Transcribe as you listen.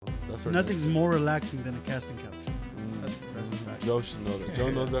Nothing's more relaxing than a casting couch. That's a fact. Joe should know that. Joe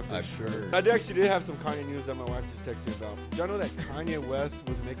knows that for sure. I actually did have some Kanye news that my wife just texted me about. Did y'all know that Kanye West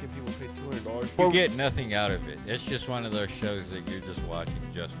was making people pay $200 for? You get nothing out of it. It's just one of those shows that you're just watching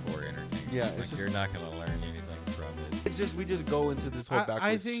just for entertainment. Yeah, like you're not going to learn anything from it. It's just we just go into this whole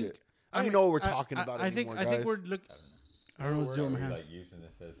backwards shit. I don't even know what we're talking about anymore, guys. I think we're looking. I don't know what Joe Mahans.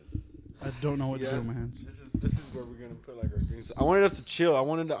 I don't know what Joe Mahans. This is where we're gonna put like our drinks. I wanted us to chill.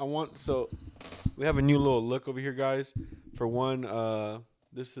 So we have a new little look over here, guys. For one,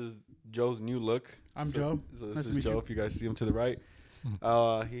 this is Joe's new look. I'm Joe. So this is Joe. If you guys see him to the right,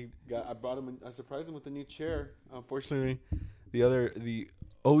 I surprised him with a new chair. Unfortunately, the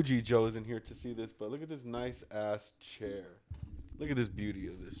OG Joe isn't here to see this, but look at this nice ass chair. Look at this beauty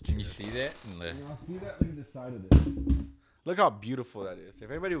of this chair. Can you see that? Y'all see that? Look at the side of this. Look how beautiful that is. If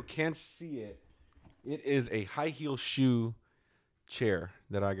anybody who can't see it, it is a high heel shoe chair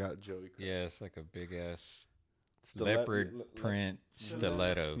that I got Joey. Yeah, it's like a big ass leopard print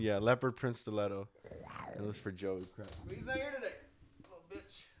stiletto. Yeah, leopard print stiletto. It was for Joey. Crap. But he's not here today. Little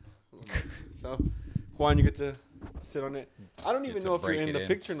bitch. So, Juan, you get to sit on it. I don't even know if you're in the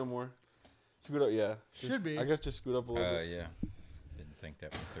picture no more. Scoot up, yeah. Should be. I guess just scoot up a little bit. Yeah. Didn't think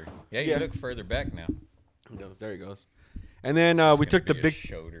that one through. Yeah, you look further back now. There he goes. And then we took the big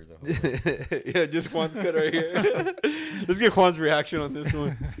shoulder. Yeah, just Juan's cut right here. Let's get Juan's reaction on this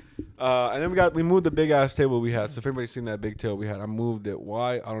one. And then we moved the big ass table we had. So if anybody's seen that big table we had, I moved it.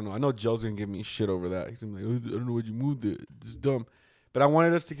 Why? I don't know. I know Joe's gonna give me shit over that. He's gonna be like, I don't know why you moved it. It's dumb. But I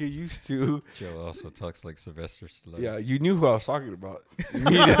wanted us to get used to. Joe also talks like Sylvester Stallone. Yeah, you knew who I was talking about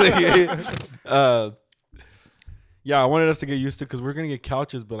immediately. Yeah, I wanted us to get used to because we're gonna get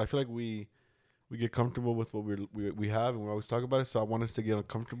couches, but I feel like we get comfortable with what we have, and we always talk about it. So I want us to get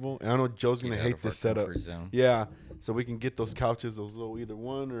uncomfortable. And I know Joe's gonna hate this setup. Yeah, so we can get those couches, those little either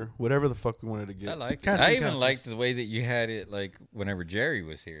one or whatever the fuck we wanted to get. I like it. I even liked the way that you had it, like whenever Jerry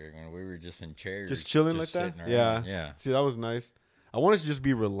was here, when we were just in chairs, just chilling like that. Yeah. See, that was nice. I want us to just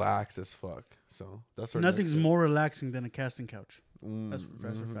be relaxed as fuck. So that's our nothing's more relaxing than a casting couch. That's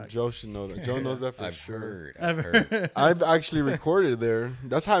a fact. Joe should know that. Joe knows that for sure. I've heard. I've actually recorded there.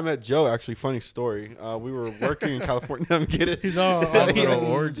 That's how I met Joe. Actually, funny story. We were working in California. I'm kidding. He's all little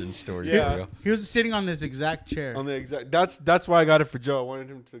origin story. Yeah, he was sitting on this exact chair. On the exact. That's why I got it for Joe. I wanted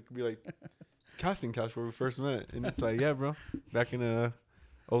him to be like casting couch where we first met, and it's like, yeah, bro, back in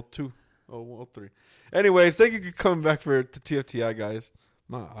 02, 03. Anyways, thank you for coming back to TFTI, guys.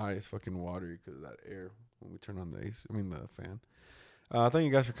 My eye is fucking watery because of that air when we turn on the AC. I mean the fan. Thank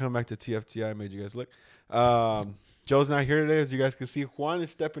you guys for coming back to TFTI. I made you guys look. Joe's not here today, as you guys can see. Juan is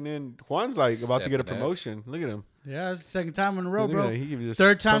stepping in. Juan's like about to get a promotion. Look at him. Yeah, it's the second time in a row, bro. Just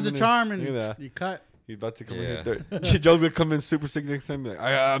third time's a charm, and you cut. He's about to come in third. Joe's gonna come in super sick next time. Be like,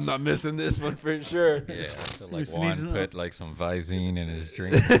 I'm not missing this one for sure. Yeah, so like Juan put like some Visine in his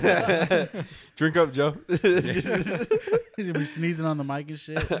drink. Drink up, Joe. He's gonna be sneezing on the mic and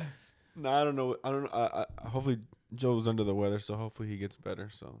shit. No, I don't know. Hopefully Joe's under the weather, so hopefully he gets better.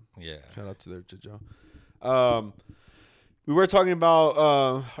 So yeah, shout out to Joe. We were talking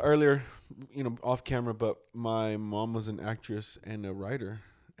about earlier, off camera, but my mom was an actress and a writer,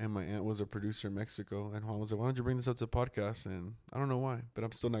 and my aunt was a producer in Mexico. And Juan was like, "Why don't you bring this up to the podcast?" And I don't know why, but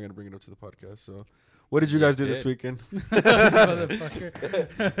I'm still not gonna bring it up to the podcast. So, what did you guys do this weekend?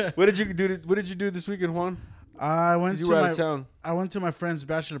 What did you do? What did you do this weekend, Juan? I went to out of town. I went to my friend's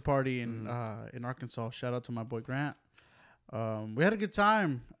bachelor party in Arkansas. Shout out to my boy Grant. We had a good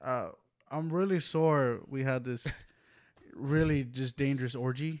time. I'm really sore. We had this really just dangerous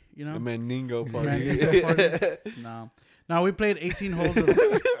orgy, A Mandingo party. Mandingo party. No, we played 18 holes of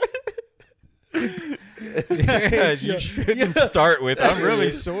yeah, you shouldn't start with, I'm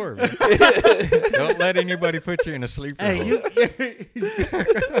really sore. Man. Don't let anybody put you in a sleeper hole. You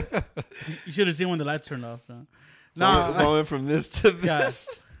should have seen when the lights turned off. Going from this to this.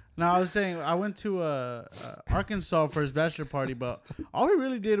 Yeah. No, I was saying I went to Arkansas for his bachelor party, but all we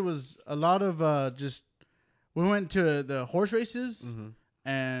really did was a lot of we went to the horse races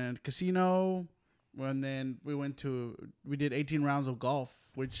and casino, and then we did 18 rounds of golf,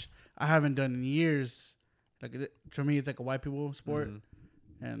 which I haven't done in years. Like for me, it's like a white people sport,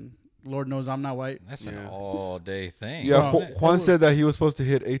 and Lord knows I'm not white. That's an all-day thing. Yeah, Juan said that he was supposed to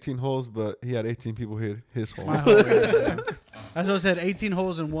hit 18 holes, but he had 18 people hit his hole. That's what I said, 18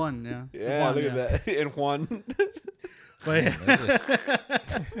 holes in one. Yeah. Yeah, Juan, look at that. In Juan. But in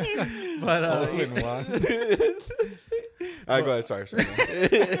one. All right, go ahead. Sorry.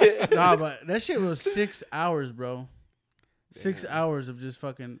 Nah, but that shit was 6 hours, bro. 6 hours of just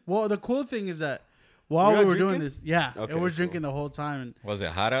fucking. Well, the cool thing is that while Were we y'all were doing drinking? this. Yeah, Okay, it was cool. drinking the whole time. And Was it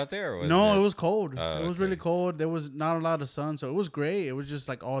hot out there? Or was no, it was cold. Oh, It was okay. really cold. There was not a lot of sun, so it was great. It was just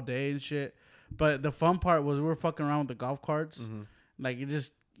like all day and shit. But the fun part was we were fucking around with the golf carts. Mm-hmm. Like it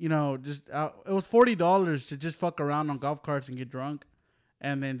just, it was $40 to just fuck around on golf carts and get drunk,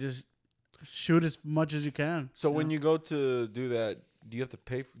 and then just shoot as much as you can. So when you go to do that, do you have to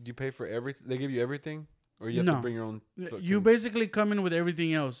pay? Do you pay for everything? They give you everything, or you have No. to bring your own? You basically come in with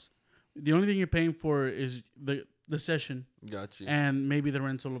everything else. The only thing you're paying for is the session Got you. and maybe the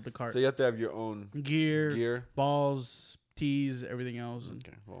rental of the cart, So you have to have your own gear, gear. balls, tees, everything else. And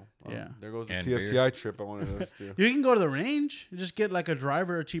Okay. Well. Yeah. There goes the And TFTI trip. I wanted those too. you can go to the range, just get like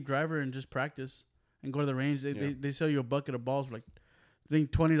a cheap driver, and just practice and go to the range. They sell you a bucket of balls for like, I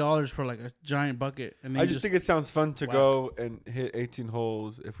think $20 for like a giant bucket. And then I you just think it sounds fun to whack. go and hit 18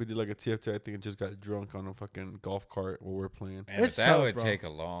 holes. If we did like a TFTI, I think it just got drunk on a fucking golf cart while we're playing. Man, It's but that tough, would bro. take a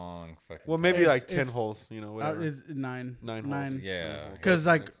long fucking. Well, maybe It's- like 10 it's- holes. Whatever. it's nine. Nine holes. Yeah. Because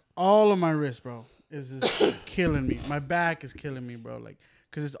like all of my wrist, bro, is just killing me. My back is killing me, bro. Like,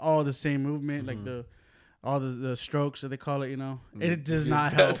 because it's all the same movement, like all the strokes that they call it. It does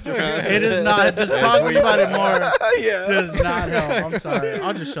not help. It does not. Just talking about it more yeah. does not help. I'm sorry.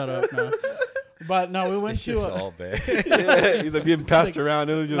 I'll just shut up now. But no, we went It's to just a all bad. Yeah, he's like being passed around.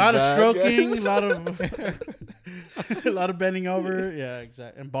 It was just lot of bad. stroking, a lot of a lot of bending over. Yeah,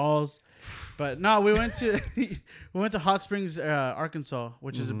 exactly. And balls. But no, we went to Hot Springs, Arkansas,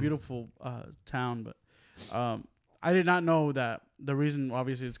 which is a beautiful town. But I did not know that the reason,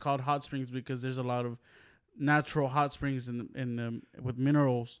 obviously, it's called Hot Springs because there's a lot of natural hot springs with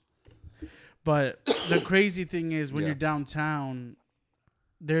minerals. But the crazy thing is when Yeah. you're downtown,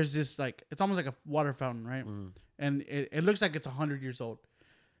 there's this like it's almost like a water fountain, right? And it looks like it's 100 years old,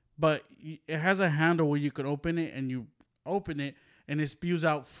 but it has a handle where you can open it, and you open it, and it spews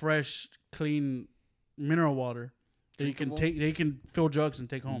out fresh, clean mineral water that you can Drinkable? take. They can fill jugs and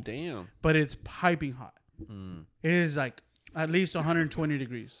take home, Damn. but it's piping hot. It is like at least 120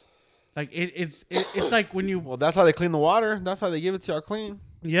 degrees. Like it's like when you Well, that's how they clean the water. That's how they give it to y'all clean.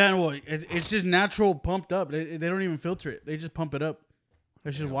 well it's just natural pumped up. They don't even filter it. They just pump it up.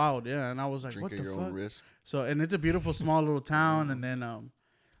 It's just wild, yeah. And I was like, Drink what at the your fuck? own risk. So, and it's a beautiful small little town. And then,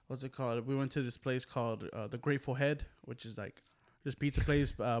 what's it called? We went to this place called the Grateful Head, which is like this pizza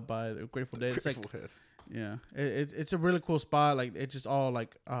place by the Grateful Dead. It's like, Grateful Head. yeah, it's a really cool spot. Like it's just all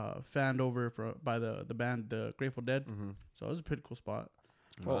like fanned over by the band, the Grateful Dead. So it was a pretty cool spot.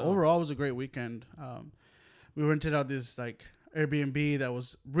 Well, overall, it was a great weekend. We rented out this like Airbnb that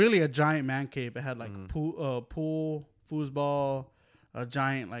was really a giant man cave. It had like pool, foosball, a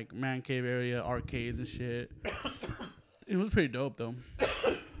giant like man cave area, arcades and shit. It was pretty dope though.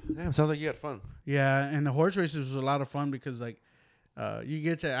 Damn, sounds like you had fun. Yeah, and the horse races was a lot of fun because like you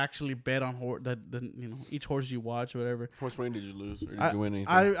get to actually bet on each horse you watch or whatever. How much money did you lose, or did you win anything?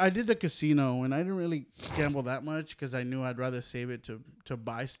 I did the casino and I didn't really gamble that much because I knew I'd rather save it to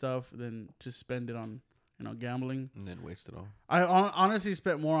buy stuff than to spend it on gambling. and then waste it all. I honestly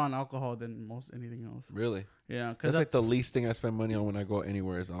spent more on alcohol than most anything else. Really? Yeah, That's because like the least thing I spend money on when I go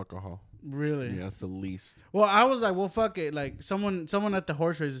anywhere is alcohol. really. Yeah, that's the least. Well, I was like, well, fuck it. Like someone at the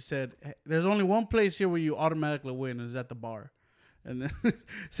horse races said, "Hey, there's only one place here where you automatically win is at the bar," and then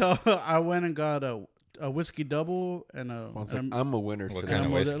so I went and got a whiskey double and a Well, it's like, I'm a winner What today. kind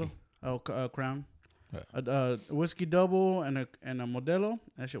of and a whiskey? Modelo, a Crown, Yeah. a whiskey double and a Modelo.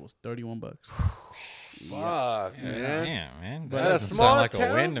 That shit was $31. Fuck, man. Damn, man. But That At a doesn't small sound like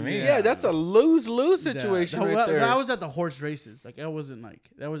town? a win to me. Yeah, that's a lose-lose situation right there. That was at the horse races. Like that wasn't like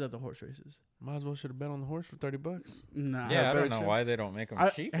that was at the horse races. Might as well should have bet on the horse for $30. Nah. Yeah, I better don't know check. why they don't make them I,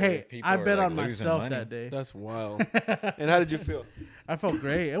 cheaper. hey, if people I are, bet like, on losing myself money. that day. That's wild. And how did you feel? I felt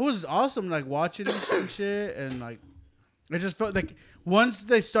great. It was awesome, like watching this and shit, and like it just felt like once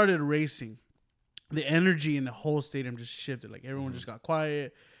they started racing, the energy in the whole stadium just shifted. Like everyone just got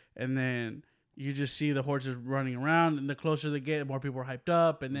quiet, and then you just see the horses running around, and the closer they get, the more people are hyped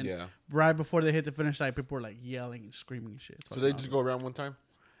up, and then Yeah. right before they hit the finish line, people were like yelling and screaming and shit. It's So fucking they awesome. just go around one time?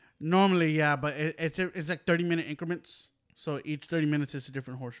 Normally, yeah, but it's like 30-minute increments. So each 30 minutes is a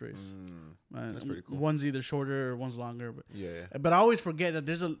different horse race. That's pretty cool. One's either shorter or one's longer. Yeah. But I always forget that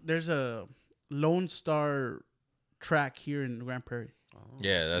there's a Lone Star track here in Grand Prairie.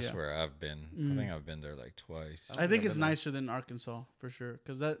 Yeah, that's Yeah. where I've been. I think I've been there like twice. I think it's nicer than Arkansas for sure,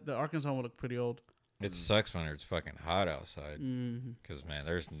 because the Arkansas will look pretty old. It sucks when it's fucking hot outside. Because, man,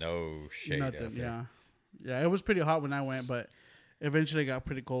 there's no shade out there. Yeah. It was pretty hot when I went, but eventually it got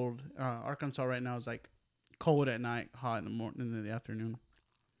pretty cold. Arkansas right now is like cold at night, hot in the morning, in the afternoon.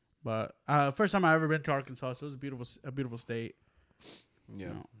 But first time I ever been to Arkansas, so it was a beautiful state. Yeah.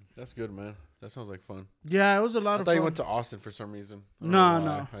 No. That's good, man. That sounds like fun. Yeah, it was a lot I of thought fun. you went to Austin for some reason. I don't No, know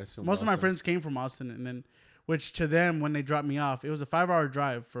no. why. I assumed Most of my Austin. friends came from Austin, and then, which to them, when they dropped me off, it was a 5-hour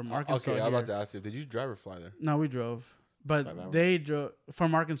drive from Arkansas. Okay, I'm about here. to ask you, did you drive or fly there? No, we drove, 5 but hours? they drove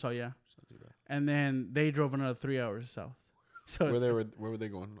from Arkansas, yeah, It's not too bad. and then they drove another 3 hours south. So it's Where were they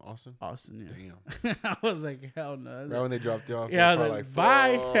going? Austin? Austin, yeah. Damn. I was like, hell no. Right when they dropped you off. Yeah, I they was were like,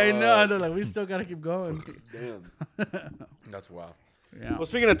 bye. "Fuck." I know. They're like, we still gotta keep going. Damn. That's wild. Yeah. Well,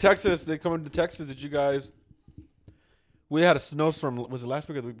 speaking of Texas, they coming to Texas. Did you guys? We had a snowstorm. Was it last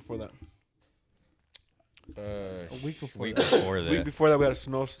week or the week before that? A week before Week that. before The week that. before that, we had a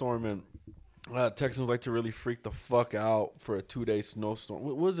snowstorm, and Texans like to really freak the fuck out for a 2-day snowstorm.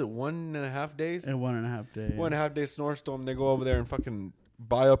 What was it? 1.5 days? In 1.5 days. 1.5 day snowstorm. They go over there and fucking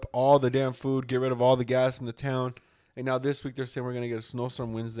buy up all the damn food, get rid of all the gas in the town. And now this week they're saying we're gonna get a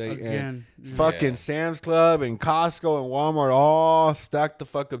snowstorm Wednesday. And Again. it's Yeah. fucking Sam's Club and Costco and Walmart all stacked the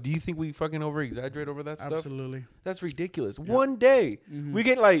fuck up. Do you think we fucking over exaggerate over that stuff? Absolutely. That's ridiculous. One day Mhm. we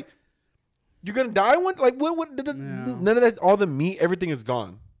get like, you're gonna die one. Like what? Yeah. None of that. All the meat, everything is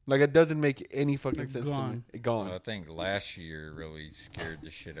gone. Like it doesn't make any fucking Like, sense to gone. me. Gone. Well, I think last year really scared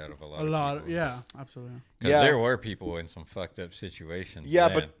the shit out of a lot A of lot. people. Yeah. Absolutely. Because Yeah. there were people in some fucked up situations. Yeah,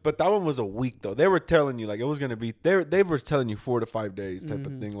 then. but that one was a week though. They were telling you like it was gonna be. They were telling you 4 to 5 days type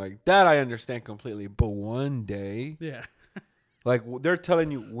of Mhm. thing. Like that, I understand completely. But one day, Yeah. like they're telling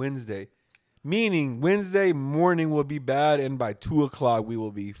you Wednesday, meaning Wednesday morning will be bad, and by 2 o'clock we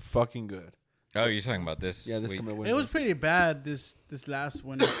will be fucking good. Oh, you're talking about this? Yeah, this week? coming Wednesday. It was pretty bad this last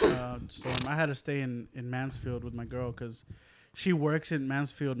winter storm. I had to stay in Mansfield with my girl because she works in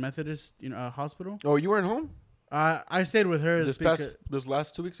Mansfield Methodist hospital. Oh, you weren't home I stayed with her this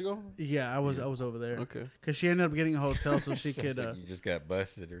last 2 weeks ago. yeah, I was over there Okay. because she ended up getting a hotel so she Sounds could like you just got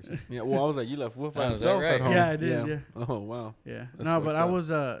busted or something. Yeah. Well, I was like, you left Wolf by Oh, is that himself at right? home. Yeah, I did, yeah. Oh wow. yeah That's no but fucked I up. was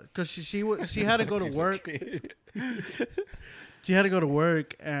because she had to go to He's work. okay. She had to go to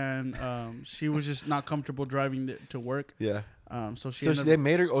work and she was just not comfortable driving to work. Yeah. So she So ended they up,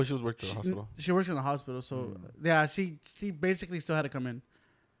 made her. Oh, she was working at the hospital. she works in the hospital. So yeah, she basically still had to come in.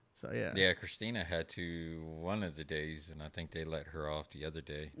 So yeah. Yeah, Christina had to one of the days, and I think they let her off the other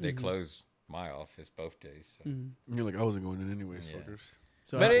day. They Mm-hmm. closed my office both days. So. Mhm. You're like, I wasn't going in anyways, Yeah. fuckers.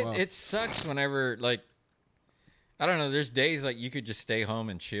 So But Wow. it sucks whenever, like, I don't know, there's days like you could just stay home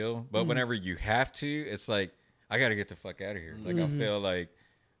and chill, but whenever you have to, it's like, I got to get the fuck out of here. Like, I feel like,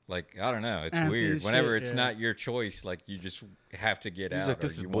 I don't know, it's Antsy weird. and Whenever shit, it's yeah. not your choice, like, you just have to get He's out like, or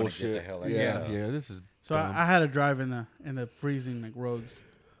this is you want to get the bullshit. hell out. Yeah, this is So dumb. I had to drive in the freezing like roads.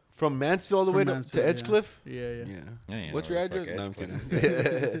 From Mansfield all the From way Mansfield, to Edgecliff. Yeah. Yeah, you What's know your where the address? fuck No, I'm Edgecliff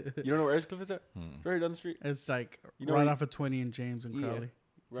kidding. You don't know where Edgecliff is at? Right down the street. It's like You know right where off of 20 and James and Yeah. Crowley.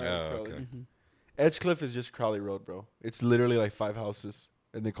 Right. Oh, Crowley. okay. Edgecliff is just Crowley Road, bro. It's literally like 5 houses,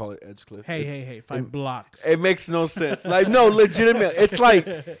 and they call it Edgecliff. Hey, 5 blocks. It makes no sense. Like, no, legitimate. It's like,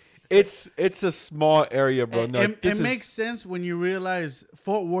 it's a small area, bro. No, it this is- makes sense when you realize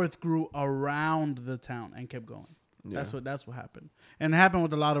Fort Worth grew around the town and kept going. Yeah. That's what happened, and it happened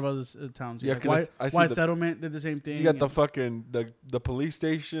with a lot of other towns. Yeah, Like 'cause I see White the- Settlement did the same thing. You got the and fucking the police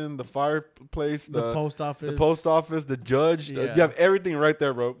station, the fireplace, the post office. the post office, the judge. Yeah. You have everything right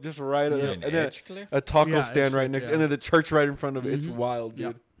there, bro. Just right, Yeah. and In then Edgecliff? a taco Yeah, stand right Edgecliff, next, yeah. and then the church right in front of it. It's Mhm. wild, dude.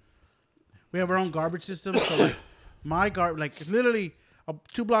 Yep. We have our own garbage system. So like my like literally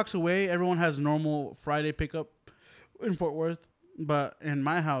 2 blocks away, everyone has normal Friday pickup in Fort Worth, but in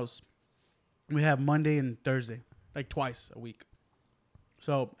my house, we have Monday and Thursday, like twice a week.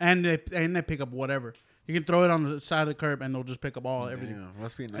 So and they pick up whatever. You can throw it on the side of the curb and they'll just pick up everything. Damn,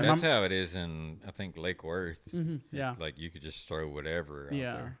 must be And nice. That's how it is in, I think, Lake Worth. Yeah. Like, you could just throw whatever out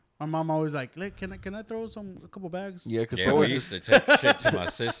Yeah. there. My mom always like, can I throw a couple bags? Yeah, because Yeah, we used to take shit to my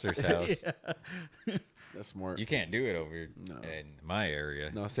sister's house. that's smart. You can't do it over No. in my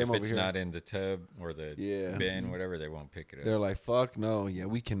area. No, same if over it's here. not in the tub or the Yeah. bin, whatever, they won't pick it up. They're like, fuck no, yeah,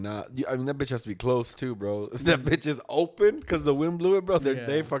 we cannot. I mean, that bitch has to be close too, bro. If that bitch is open because the wind blew it, bro, Yeah.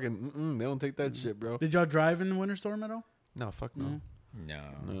 they fucking, they don't take that shit, bro. Did y'all drive in the winter storm at all? No, fuck no. No.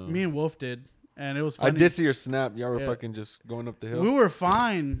 No. Me and Wolf did, and it was I funny. did see your snap. Y'all were Yeah. fucking just going up the hill. We were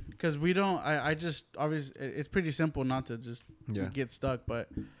fine because we don't. I just obviously it's pretty simple not to just Yeah. get stuck, but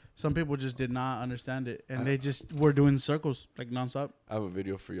some people just did not understand it, and they just were doing circles like nonstop. I have a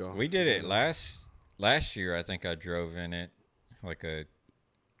video for y'all. We did it last year. I think I drove in it like a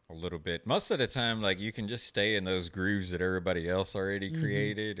little bit. Most of the time, like, you can just stay in those grooves that everybody else already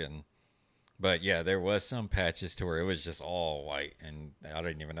created, but yeah, there was some patches to where it was just all white, and I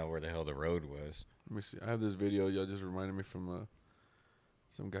didn't even know where the hell the road was. Let me see. I have this video. Y'all just reminded me from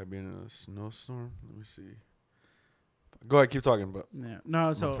some guy being in a snowstorm. Let me see. Go ahead, keep talking. But Yeah.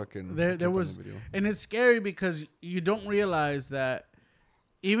 No, so fucking there keep on was, the video. and it's scary because you don't realize that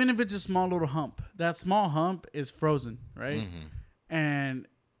even if it's a small little hump, that small hump is frozen, right? Mm-hmm. And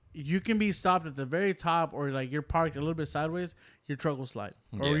you can be stopped at the very top, or like you're parked a little bit sideways, your truck will slide,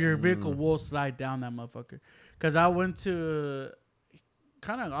 or Yeah. your vehicle will slide down that motherfucker. Because I went to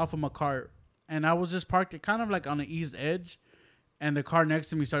kind of off of my cart, and I was just parked kind of like on the east edge, and the car next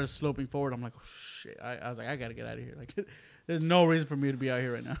to me started sloping forward. I'm like, oh, shit. I was like, I gotta get out of here. Like, there's no reason for me to be out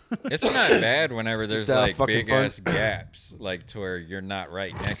here right now. It's not bad whenever there's to have like fucking big fun. ass gaps, like to where you're not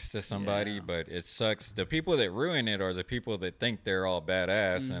right next to somebody. Yeah. But it sucks. The people that ruin it are the people that think they're all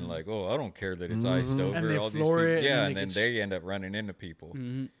badass and like, oh, I don't care that it's iced over. And they all these floor people, it, yeah, and and they then get they end up running into people.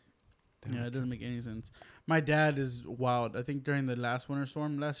 Yeah, it doesn't make any sense. My dad is wild. I think during the last winter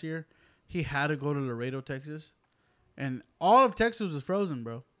storm last year, he had to go to Laredo, Texas, and all of Texas was frozen,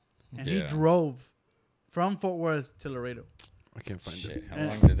 bro. And he Yeah. drove from Fort Worth to Laredo. I can't find Shit, it. how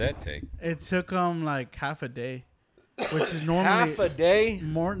long did that take? It took him like half a day, which is normally day.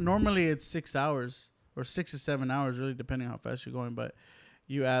 normally it's 6 hours or 6 to 7 hours, really depending on how fast you're going. But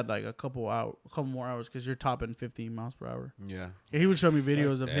you add like a couple more hours because you're topping 15 miles per hour. Yeah. And he would show me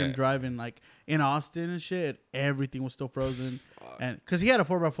videos of him that. driving like in Austin and shit. Everything was still frozen, and because he had a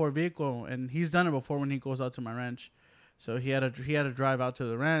 4x4 vehicle, and he's done it before when he goes out to my ranch. So he had to drive out to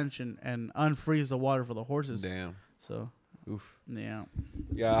the ranch and unfreeze the water for the horses. Damn. So Oof. yeah,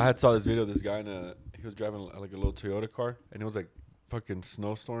 Yeah, I had saw this video of this guy he was driving like a little Toyota car, and it was like fucking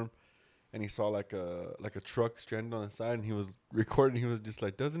snowstorm, and he saw like a truck stranded on the side, and he was recording. He was just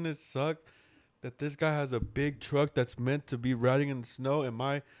like, "Doesn't it suck that this guy has a big truck that's meant to be riding in the snow, and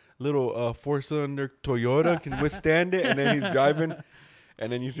my little 4-cylinder Toyota can withstand it?" And then he's driving,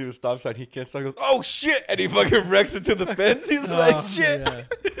 and then you see the stop sign. He can't stop. He goes, "Oh shit!" And he fucking wrecks into the fence. He's like, "Shit." yeah.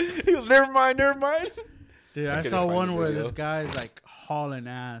 He goes, "Never mind, never mind." Dude, I I couldn't saw find one this where video. this guy's like hauling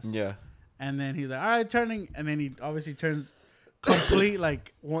ass. Yeah. And then he's like, "All right, turning," and then he obviously turns complete to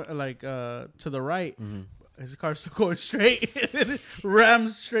the right. Mm-hmm. His car's still going straight, and it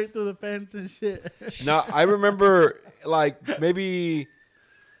rams straight through the fence and shit. Now I remember like maybe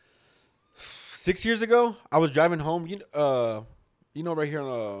 6 years ago, I was driving home. You know, right here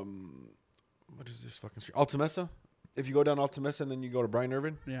on what is this fucking street? Alta Mesa. If you go down Alta Mesa and then you go to Brian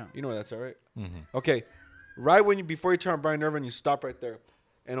Irvin, Yeah. you know where that's at, right? Mm-hmm. Okay, right when before you turn on Brian Irvin, you stop right there,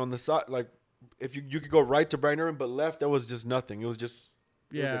 and on the side, like if you could go right to Brian Irvin, but left there was just nothing. It was just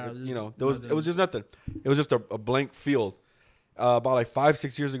it was Yeah, like just it was just nothing. It was just a blank field. About like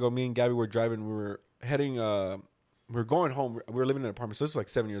 5-6 years ago, me and Gabby were driving. We were heading. We were going home. We were living in an apartment. So this was like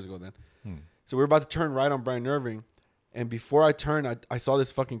 7 years ago then. So we were about to turn right on Brian Irving, and before I turned, I saw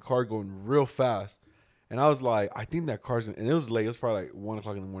this fucking car going real fast, and I was like, I think that car's gonna, and it was late. It was probably like 1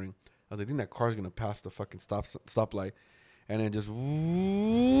 o'clock in the morning. I was like, I think that car's gonna pass the fucking stoplight, and then just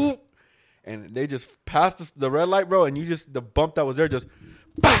whoop, and they just passed the red light, bro, and the bump that was there just,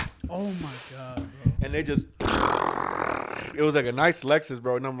 bah! Oh my god, bro. And they just, it was like a nice Lexus,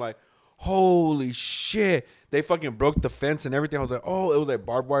 bro, and I'm like, holy shit, they fucking broke the fence and everything. I was like, oh, it was like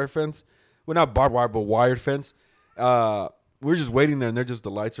barbed wire fence. Well, not barbed wire, but wired fence. We were just waiting there, and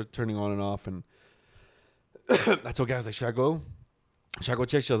the lights are turning on and off, and I told guys, like, should I go check?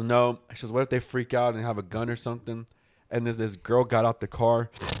 She goes, no. She goes, what if they freak out and have a gun or something? And this girl got out the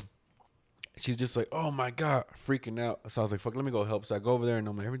car. She's just like, oh my God, freaking out. So I was like, fuck, let me go help. So I go over there, and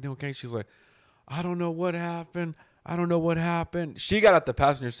I'm like, everything okay? She's like, I don't know what happened. She got out the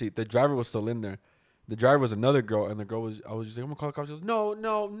passenger seat. The driver was still in there. The driver was another girl, and I was just like, I'm gonna call the cops. She goes, no,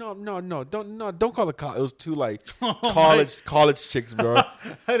 don't call the cops. It was two like college chicks, bro.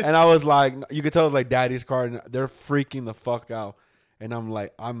 And I was like, you could tell it was like daddy's car, and they're freaking the fuck out. And I'm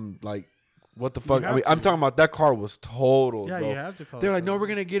like, what the fuck? I mean, I'm talking about that car was total. Yeah, bro. you have to call. They're the like, no, cops. we're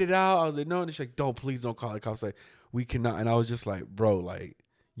gonna get it out. I was like, no, and she's like, don't, please don't call the cops. Like, we cannot. And I was just like, bro, like,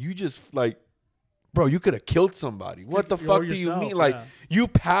 you just like. Bro, you could have killed somebody. What the fuck do you mean? Like, you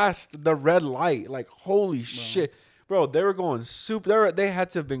passed the red light. Like, holy shit. Bro, they were going they had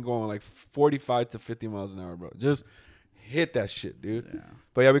to have been going like 45 to 50 miles an hour, bro. Just hit that shit, dude. Yeah.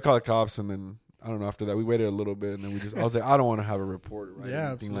 But yeah, we called the cops, and then, I don't know, after that, we waited a little bit, and then I was like, I don't want to have a report or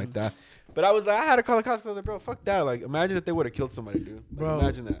anything like that. But I had to call the cops because I was like, bro, fuck that. Like, imagine if they would have killed somebody, dude. Like, Bro,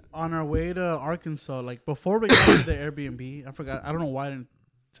 imagine that. On our way to Arkansas, like before we got to the Airbnb, I forgot. I don't know why I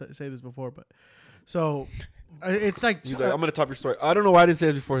didn't say this before, but so it's like He's like, I'm going to top your story. I don't know why I didn't say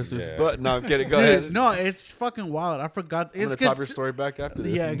this before, Jesus, but no, I'm kidding. Go dude, ahead. no, it's fucking wild. I forgot. I'm It's going to top your story back after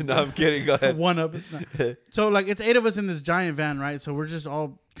this. Yeah, No, I'm kidding. Go ahead. one up. So like it's 8 of us in this giant van, right? So we're just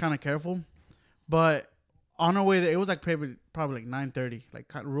all kind of careful. But on our way there, it was like probably like 9:30, like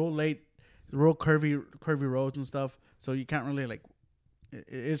real late, real curvy roads and stuff. so you can't really like.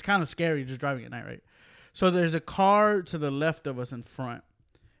 It's kind of scary just driving at night, right? So there's a car to the left of us in front,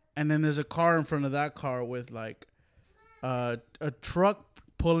 and then there's a car in front of that car with like a truck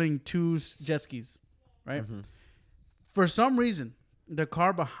pulling two jet skis, right? Mm-hmm. For some reason, the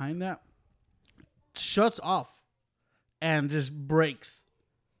car behind that shuts off and just brakes,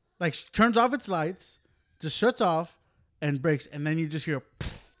 like turns off its lights, just shuts off and brakes, and then you just hear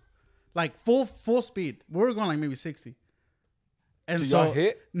like full speed. We were going like maybe 60. And So y'all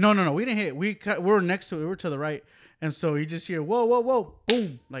hit? No, we didn't hit. We were next to it. We were to the right, and so you just hear whoa,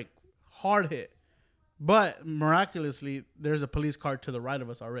 boom, like hard hit. But miraculously, there's a police car to the right of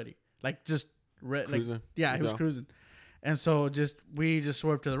us already, like just Cruising. like yeah, he was Yeah. cruising, and so we just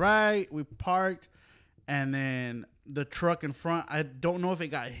swerved to the right. We parked, and then the truck in front. I don't know if it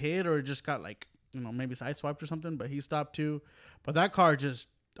got hit or it just got like maybe sideswiped or something. But he stopped too. But that car just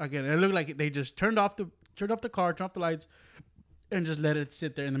again, it looked like they just turned off the car, turned off the lights. And just let it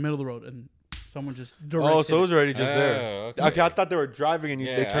sit there in the middle of the road, and someone just directed Oh, so it was already just there. okay. Okay, I thought they were driving and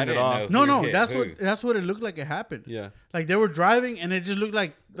Yeah, they I turned it didn't off. know. No, Who hit who? that's what it looked like. It happened. Yeah, Like they were driving, and it just looked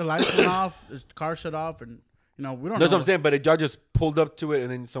like the lights went off, the car shut off, and we don't. that's know. what I'm saying. But y'all just pulled up to it and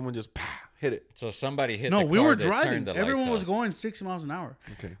then someone just hit it. So somebody hit No, the we car were that driving. turned the Everyone lights was off. going 60 miles an hour.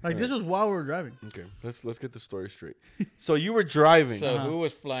 Okay, Like this was while we were driving. okay. Let's get the story straight. So you were driving. So who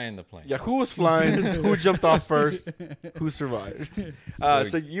was flying the plane? Yeah, who was flying? Who jumped off first? Who survived?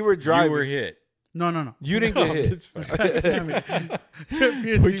 So you were driving. You were hit. No. You didn't get hit. Damn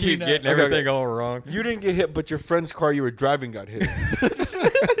it. We keep getting everything all wrong. You didn't get hit, but your friend's car you were driving got hit.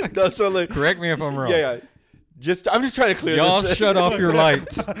 No, so like, Correct me if I'm wrong. yeah. I'm just trying to clear Y'all this. shut off your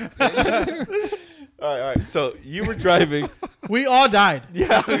lights. All right. So you were driving. We all died.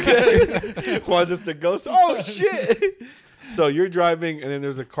 Yeah. Okay. Was this the ghost? Oh shit! So you're driving, and then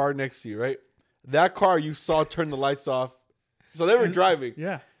there's a car next to you, right? That car you saw turn the lights off. So they were driving.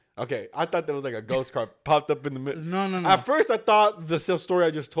 Yeah. Okay, I thought there was like a ghost car popped up in the middle. No. At first, I thought the story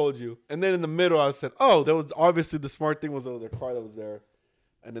I just told you, and then in the middle, I said, "Oh, there was obviously the smart thing was there was a car that was there,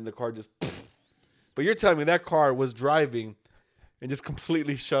 and then the car just." But you're telling me that car was driving, and just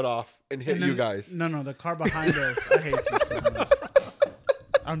completely shut off and hit And then- you guys. No, the car behind us. I hate you so much.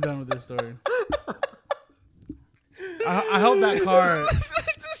 I'm done with this story. I hope that car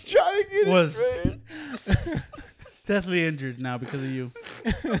Just trying to get Was- it straight. deathly injured now because of you.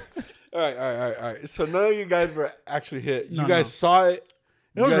 All right. So none of you guys were actually hit. You No, guys no. saw it.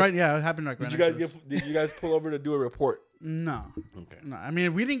 It was right. Yeah, it happened like Did right you next guys to us. did you guys pull over to do a report? No. Okay. No, I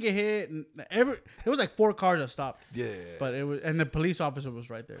mean we didn't get hit. It was like 4 cars that stopped, Yeah. but it was, and the police officer was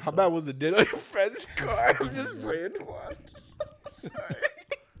right there. How so. bad was the dent on your friend's car? I'm just playing. Sorry.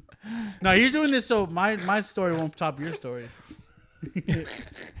 No, you're doing this so my story won't top your story.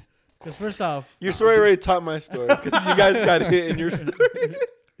 Because first off, Your story already topped my story because you guys got hit in your story.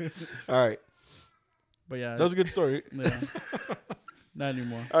 All right, but yeah, that was a good story. yeah, not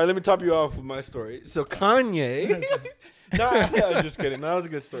anymore. All right, let me top you off with my story. So Kanye, I'm just kidding. That was a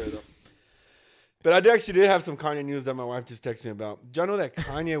good story though. But I actually did have some Kanye news that my wife just texted me about. Did y'all know that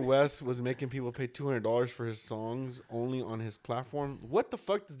Kanye West was making people pay $200 for his songs only on his platform? What the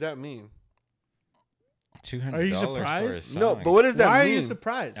fuck does that mean? $200 Are you for a surprised? No, song. but what does that Why mean? are you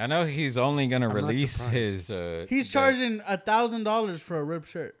surprised? I know he's only gonna not release surprised. his. He's charging $1,000 for a ripped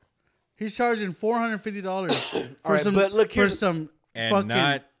shirt. He's charging $450 for All right, some. but look, for here's- some and fucking.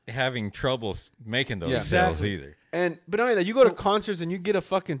 not having trouble making those Yeah. sales Exactly. either. But not only that, you go to concerts and you get a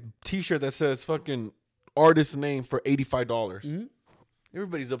fucking T-shirt that says fucking artist name for $85. Mhm.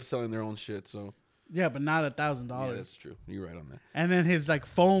 Everybody's upselling their own shit, so Yeah, but not yeah, $1,000. that's true. You're right on that. And then his like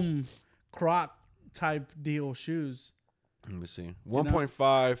foam croc type deal shoes. Let me see.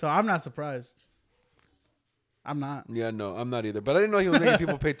 1.5. So I'm not surprised. I'm not. Yeah, no, I'm not either. But I didn't know he was making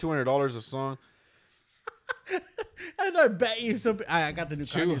people pay $200 a song. And I bet you some. I got the new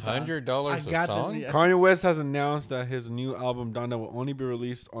Kanye song. $200 I a got song. The, yeah. Kanye West has announced that his new album Donda will only be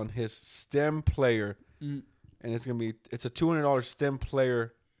released on his STEM player, and it's a $200 STEM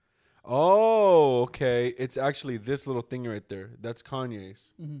player. Oh, okay. It's actually this little thing right there. That's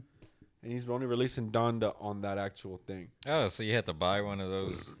Kanye's, and he's only releasing Donda on that actual thing. Oh, so you had to buy one of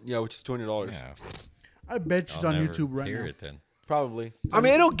those? Yeah, which is $200. Yeah, I bet she's I'll on never YouTube right hear now. it then. Probably. I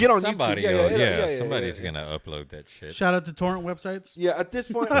mean, it'll get on Somebody, YouTube. yeah, somebody's gonna upload that shit. Shout out to torrent websites. Yeah, at this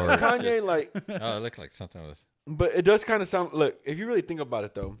point, Or Kanye, just- like, Oh, it looked like something was. but it does kind of sound. Look, if you really think about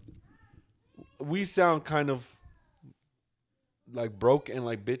it, though, we sound kind of like broke and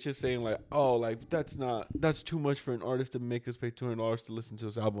like bitches saying like, "Oh, like that's too much for an artist to make us pay $200 to listen to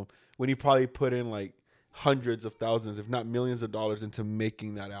his album," when he probably put in like hundreds of thousands, if not millions of dollars into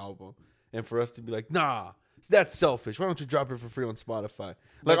making that album, and for us to be like, "Nah, That's selfish. Why don't you drop it for free on Spotify?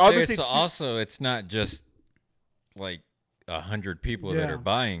 But Like obviously, it's not just like 100 people that Yeah. are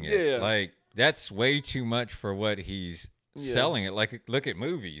buying it. Yeah. Like that's way too much for what he's selling it. Like look at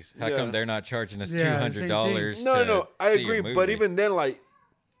movies. How Yeah. come they're not charging us Yeah, $200? no, I see a agree. movie? But even then, like,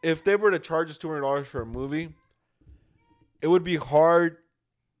 if they were to charge us $200 for a movie, it would be hard.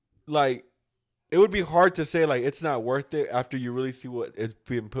 Like, it would be hard to say like it's not worth it after you really see what is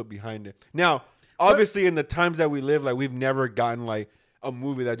being put behind it. Now, obviously, in the times that we live, like we've never gotten like a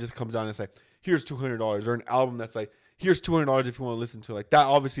movie that just comes out and it's like, here's $200, or an album that's like, here's $200 if you want to listen to it. Like that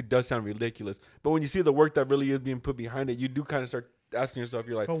obviously does sound ridiculous. But when you see the work that really is being put behind it, you do kind of start asking yourself,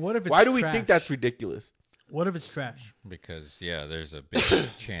 you're like, But what if it's why do we trash? think that's ridiculous? What if it's trash? because there's a big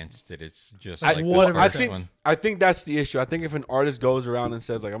chance that it's just I, like what the if I first think one. I think that's the issue. I think if an artist goes around and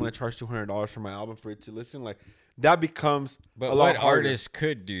says like I'm gonna charge $200 for my album for it to listen, like that becomes But a lot what harder. artist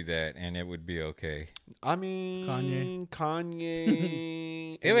could do that and it would be okay? I mean,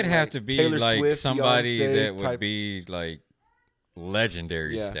 Kanye. It would and, have like, to be Taylor like Swift, somebody Beyonce that would type. be like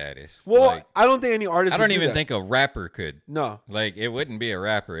legendary Yeah. status. Well, Like, I don't think any artist. I don't would do even that. think a rapper could. No. Like it wouldn't be a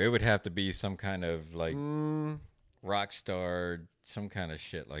rapper. It would have to be some kind of like rock star, some kind of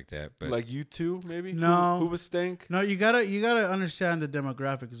shit like that. But Like you two, maybe. No. Who was Stank? No, you gotta understand the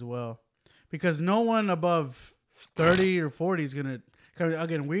demographic as well, because no one above 30 or 40 is gonna. 'Cause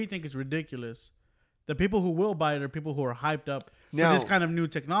again, we think it's ridiculous. The people who will buy it are people who are hyped up Now- for this kind of new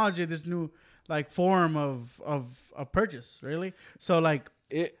technology, this new like form of purchase. Really, so like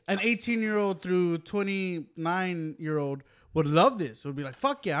It. an 18-year-old through 29-year-old would love this. Would be like,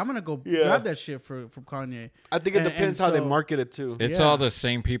 fuck yeah, I'm gonna go Yeah. grab that shit from Kanye. I think it And- depends and how they so- market it too. it's Yeah. all the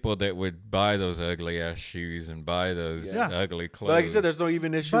same people that would buy those ugly ass shoes and buy those Yeah. ugly clothes. But like I said, there's no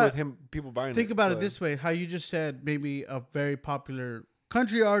even issue But with him people buying it. Think about it but- this way: how you just said maybe a very popular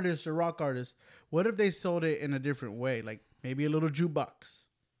country artist or rock artist. What if they sold it in a different way, like maybe a little jukebox?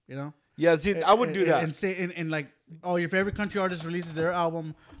 You know, Yeah, see, I would do that. and say and like, oh, your favorite country artist releases their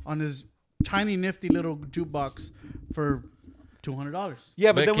album on this tiny nifty little jukebox for $200.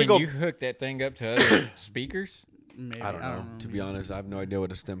 Yeah, but But then we can go. you hook that thing up to other speakers? Maybe I don't know. To be honest, I have no idea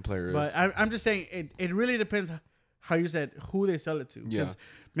what a stem player is. But I'm just saying it really depends how you said who they sell it to. Yeah.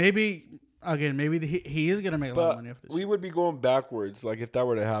 Maybe again, maybe he is gonna make a lot of But money off this. we would be going backwards. Like if that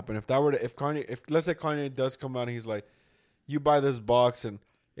were to happen, if Kanye, if let's say Kanye does come out and he's like, you buy this box and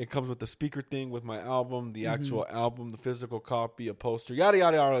it comes with the speaker thing with my album, the actual album, the physical copy, a poster, yada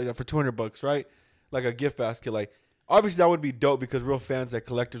yada yada, for $200, right? Like a gift basket. Like obviously that would be dope because real fans, like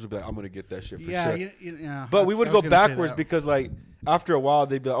collectors, would be like, I'm gonna get that shit for sure. Yeah. But we would I was go gonna say backwards that. because like after a while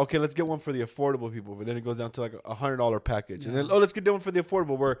they'd be like, okay, let's get one for the affordable people. But then it goes down to like $100 package, and then let's get one for the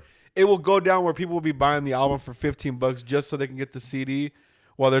affordable where it will go down where people will be buying the album for $15 just so they can get the CD,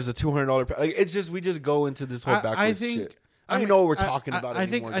 while there's a $200. Like it's just we just go into this whole backwards shit. I don't even know what we're talking about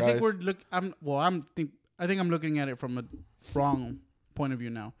anymore, I think guys. we're I think I'm looking at it from a wrong point of view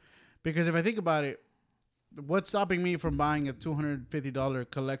now, because if I think about it, what's stopping me from buying a $250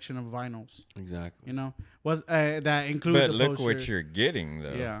 collection of vinyls? Exactly. You know, was that includes But a look poster. what you're getting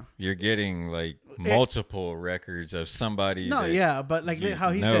though. Yeah. You're getting like multiple records of somebody. No, that yeah, but like you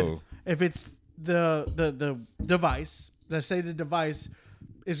how he know. said, if it's the device, let's say the device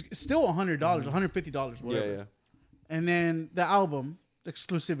is still $100, $150, whatever. Yeah, yeah. And then the album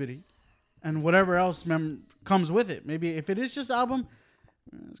exclusivity and whatever else comes with it. Maybe if it is just the album,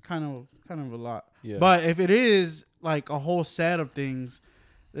 it's kind of a lot. Yeah. But if it is like a whole set of things,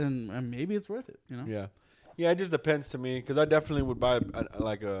 then maybe it's worth it. You know? Yeah. Yeah, it just depends to me because I definitely would buy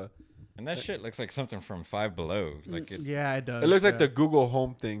like a. And that shit looks like something from Five Below. Like it, Yeah, it does. It looks like yeah. the Google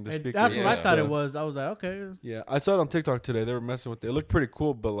Home thing. The speaker. That's what I Yeah. thought it was. I was like, okay, Yeah, I saw it on TikTok today. They were messing with it. It looked pretty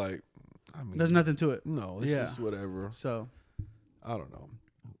cool, but like, I mean, there's nothing to it. no, it's Yeah. just whatever. So I don't know.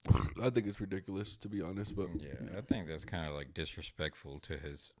 I think it's ridiculous to be honest, but yeah, I think that's kind of like disrespectful to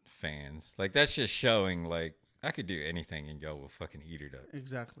his fans. Like that's just showing like I could do anything and y'all will fucking eat it up.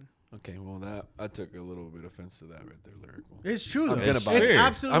 exactly. okay. Well, that I took a little bit offense to that right there, lyrical. It's true though. I'm gonna It's buy it.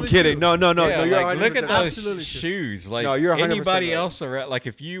 absolutely I'm kidding. true. No, Yeah, you're like, look at 100% those Absolutely true. shoes. Like No, you're 100% anybody right. else around. Like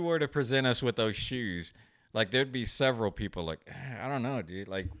if you were to present us with those shoes, like there'd be several people. Like I don't know, dude.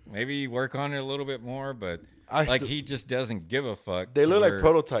 Like maybe work on it a little bit more, but I like still- he just doesn't give a fuck. They to look like where-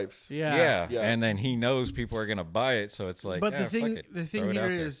 prototypes. Yeah. Yeah. And then he knows people are gonna buy it, so it's like. But yeah, the thing, fuck it. the Throw thing it out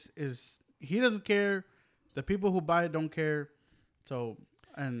here there. is he doesn't care. The people who buy it don't care. So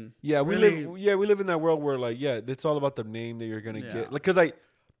and Yeah, we really- live. Yeah, we live in that world where like, yeah, it's all about the name that you're gonna Yeah. get. Like, cause like,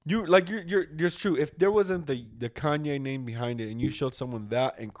 you're it's true. If there wasn't the Kanye name behind it, and you showed someone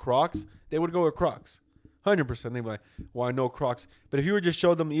that and Crocs, they would go with Crocs. 100%. They'd be like, well, I know Crocs. But if you were just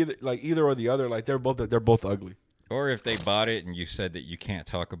show them either or the other, like they're both ugly. Or if they bought it and you said that you can't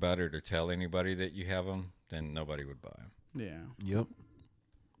talk about it or tell anybody that you have them, then nobody would buy them. Yeah. Yep.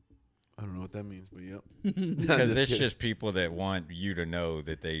 I don't know what that means, but yep. Because it's just people that want you to know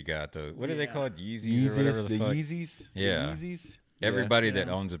that they got the, what are they called? Yeezys or whatever the fuck? Yeezys. Yeah. The Yeezys. Everybody Yeah. that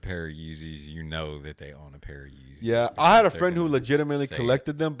owns a pair of Yeezys, you know that they own a pair of Yeezys. Yeah, because I had a they're friend who gonna legitimately say it.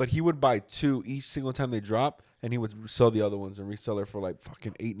 collected them, but he would buy 2 each single time they drop, and he would sell the other ones and resell it for like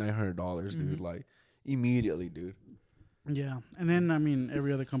fucking $800-900, dude. Like immediately, dude. Yeah, and then I mean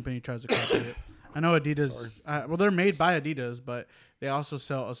every other company tries to copy it. I know Adidas. Well, they're made by Adidas, but they also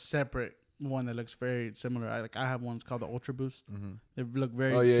sell a separate one that looks very similar. I have one called the Ultra Boost. They look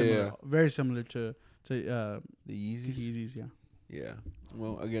very similar, very similar to The Yeezys. Yeezys. Yeah, Yeah.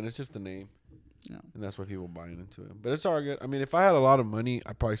 Well, again, it's just the name, yeah. and that's why people buying into it. But it's all good. I mean, if I had a lot of money,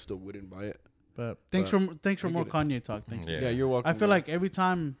 I probably still wouldn't buy it. But thanks for I more get it. Kanye talk. Thank you. Yeah. Yeah, you're welcome. I feel guys. like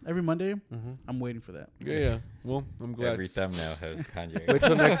every Monday, I'm waiting for that. Yeah. Well, I'm glad. Every thumbnail has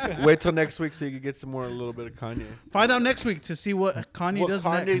Kanye. Wait till next week so you can get some more a little bit of Kanye. Find out next week to see what Kanye What does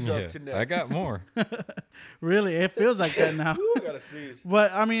Kanye's next. up Yeah, to next. I got more. Really, it feels like that now. Ooh, I gotta sneeze.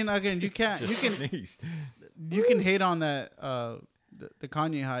 But I mean, again, you can Sneeze. hate on that the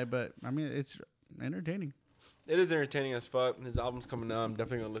Kanye high, but I mean it's entertaining. It is entertaining as fuck. His album's coming out. I'm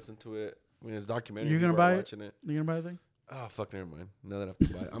definitely gonna listen to it. I mean, his documentary. You gonna people are buy it? watching it? You gonna buy the thing? Oh fuck, never mind. Now that I have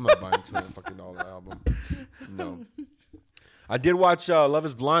to buy it, I'm not buying $200 album. No. I did watch Love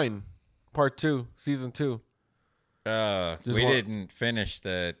Is Blind, Part 2, Season 2. Just We wa- didn't finish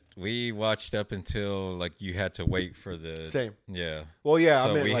that. We watched up until like you had to wait for the Same. Yeah. Well, yeah, So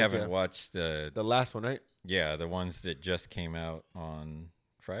I mean, we like, haven't watched the last one, right? the ones that just came out on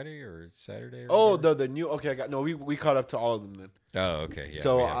Friday or Saturday. Or Oh, whatever. the new. Okay, we caught up to all of them then. Oh, okay. Yeah.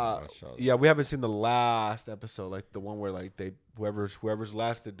 so we haven't watched all of yeah, we haven't seen the last episode, like the one where like they whoever's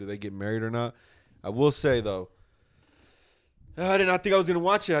lasted, do they get married or not? I will say though, I did not think I was gonna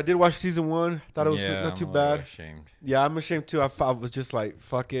watch it. I did watch season 1. Thought it was Yeah, not too I'm a little bad. Ashamed. Yeah, I'm ashamed too. I was just like,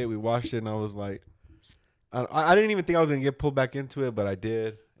 fuck it. We watched it, and I was like, I didn't even think I was gonna get pulled back into it, but I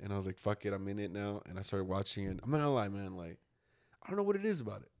did, and I was like, fuck it, I'm in it now, and I started watching it. I'm not gonna lie, man. Like, I don't know what it is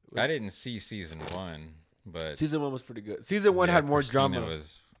about it. I didn't see season 1, but Season 1 was pretty good. Season 1 had more Christina drama.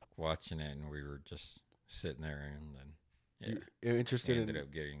 was watching it, and we were just sitting there, and then You're we interested ended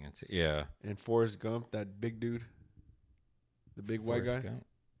up getting into in Forrest Gump, that big dude, the big white guy, Forrest Gump.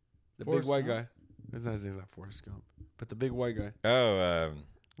 the Forrest big white Gump? guy. His name's not Forrest Gump, but the big white guy. Oh,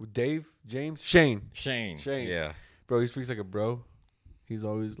 With Dave, James, Shane. Shane. Shane. Yeah. Bro, he speaks like a bro. He's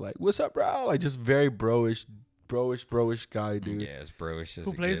always like, "What's up, bro?" Like just very broish guy, dude. Yeah, as broish as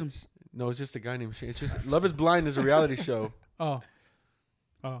Who it plays him? gets. No, it's just a guy named Shane. It's just Love Is Blind is a reality show. Oh,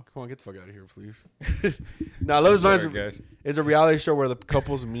 Come on, get the fuck out of here, please. Now, Love Is Blind Sorry, guys. is a reality show where the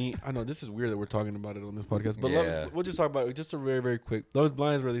couples meet. I know this is weird that we're talking about it on this podcast, but Yeah. we'll just talk about it just a very, very quick. Love Is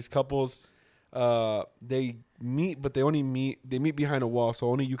Blind is where these couples, they meet, but they meet behind a wall,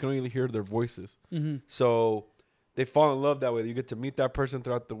 so you can only hear their voices. mm-hmm. So they fall in love that way. You get to meet that person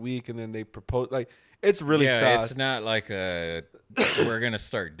throughout the week, and then they propose. Like it's really fast. It's not like we're gonna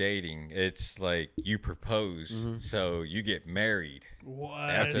start dating. It's like you propose, so you get married. What?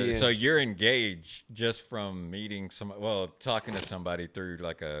 After, Yes. So you're engaged just from meeting talking to somebody through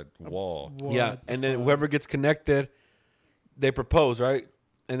like a wall. What Yeah, the and then fuck? whoever gets connected, they propose, right?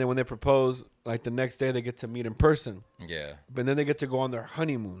 And then when they propose, like the next day, they get to meet in person. Yeah. But then they get to go on their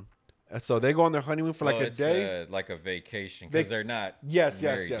honeymoon. And so they go on their honeymoon for like a it's, day. like a vacation because they're not Yes,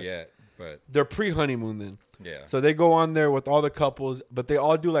 married yes. yet. But They're pre-honeymoon then. yeah. So they go on there with all the couples, but they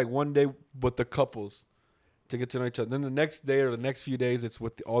all do like one day with the couples to get to know each other. Then the next day or the next few days, it's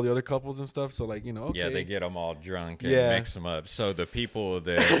with all the other couples and stuff. So like, okay. Yeah, they get them all drunk and Yeah. mix them up. So the people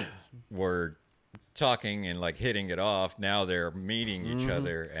that were talking and like hitting it off, now they're meeting each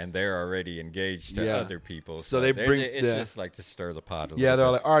other and they're already engaged to Mm-hmm. Yeah. other people. So they bring- it's yeah. just like to stir the pot. Yeah, they're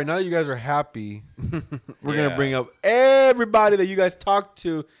little like, all right, now that you guys are happy, we're Yeah. gonna bring up everybody that you guys talked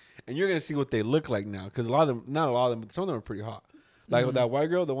to, and you're gonna see what they look like now. Because a lot of them, not a lot of them, but some of them are pretty hot. Like with that white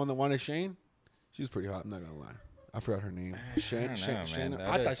girl, the one that wanted Shane, she's pretty hot. I'm not gonna lie. I forgot her name. Shane. bit. I don't know, Shane. man.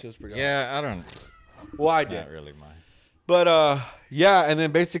 I thought she was pretty hot. Yeah, I don't. Well, I did. Not really mine. But yeah, and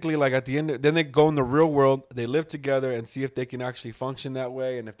then basically like at the end, then they go in the real world. They live together and see if they can actually function that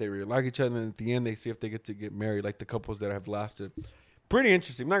way, and if they really like each other. And at the end, they see if they get to get married, like the couples that have lasted. Pretty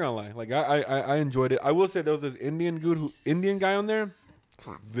interesting. I'm not gonna lie. Like I enjoyed it. I will say there was this Indian guy on there,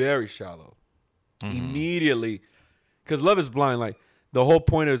 very shallow. Immediately, because Love Is Blind. Like the whole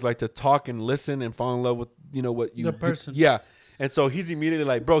point is like to talk and listen and fall in love with what you The person. Yeah, and so he's immediately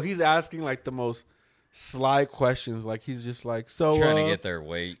like, bro. He's asking like the most sly questions. Like he's just like, so Trying to get their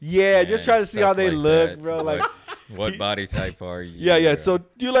weight. yeah, just and trying to see how stuff they like look, that. bro. Like, What body type are you? yeah. So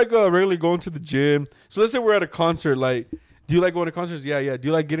do you like regularly going to the gym? So let's say we're at a concert. Like, do you like going to concerts? Yeah. Do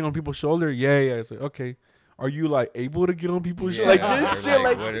you like getting on people's shoulder? Yeah. It's like, okay. Are you like able to get on people's shoulder? Like just or shit.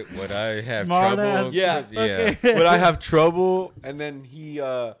 Like, would I have Smart trouble? ass. yeah. Yeah. Would I have trouble? And then he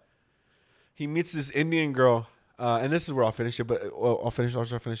meets this Indian girl. And this is where I'll finish it, but I'll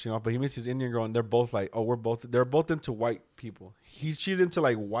start finishing off. But he meets this Indian girl, and they're both like, they're both into white people. She's into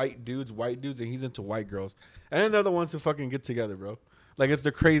like white dudes, and he's into white girls. And then they're the ones who fucking get together, bro. Like it's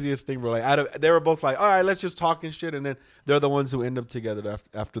the craziest thing, bro. Like they were both like, all right, let's just talk and shit, and then they're the ones who end up together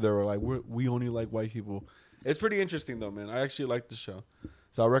after they were like, we only like white people. It's pretty interesting though, man. I actually like the show,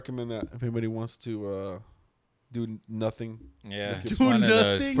 so I recommend that if anybody wants to do nothing. Yeah, Do it's one of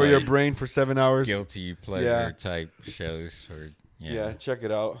those nothing? For your like, brain for 7 hours. guilty pleasure Yeah. type shows. Or Yeah, check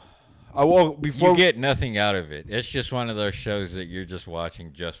it out. I will before you get nothing out of it. It's just one of those shows that you're just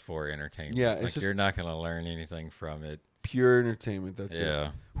watching just for entertainment. Yeah, it's like just- you're not going to learn anything from it. pure entertainment. That's it.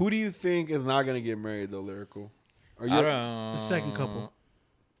 Yeah, Who do you think is not gonna get married though, Lyrical? Are you? I don't. The second couple.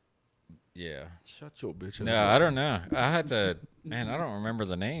 Yeah. Shut your bitch. No, I don't know. I had to. Man, I don't remember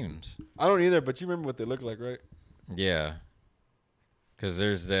the names. I don't either. But you remember what they look like, right? Yeah. Because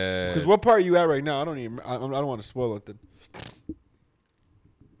there's the. Because what part are you at right now? I don't even. I don't want to spoil it. Then.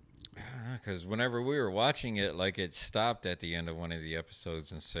 Because whenever we were watching it, like it stopped at the end of one of the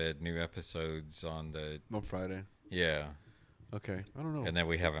episodes and said new episodes on the. On Friday. Yeah. Okay. I don't know. And then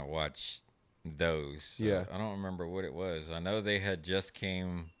we haven't watched those. So Yeah. I don't remember what it was. I know they had just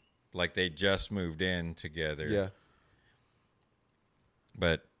came. Like they just moved in together. Yeah.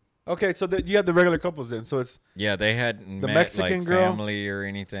 But Okay, so you have the regular couples then. So it's yeah, they hadn't met Mexican like girl? family or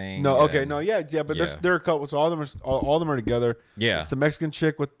anything. no. Okay. and- No. Yeah. But Yeah. they're a couple. So all of them are all of them are together. Yeah. It's the Mexican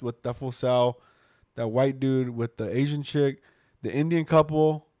chick with that full Sal, that white dude with the Asian chick, the Indian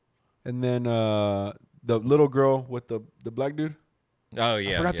couple, and then the little girl with the black dude. Oh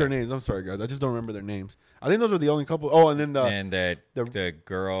yeah. I forgot yeah. their names. I'm sorry, guys. I just don't remember their names. I think those were the only couple. Oh, and then and that the- the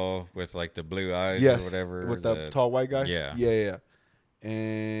girl with like the blue eyes yes, or whatever. with the tall white guy. Yeah. Yeah.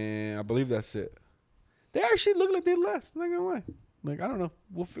 And I believe that's it. They actually look like they last. Not gonna lie. Like I don't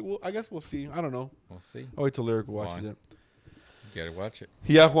know. I guess we'll see. I don't know. We'll see. I'll wait till Lyrical watches Juan. it. You gotta watch it.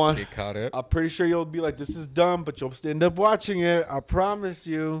 Yeah, Juan. Get caught up. I'm pretty sure you'll be like, this is dumb, but you'll end up watching it. I promise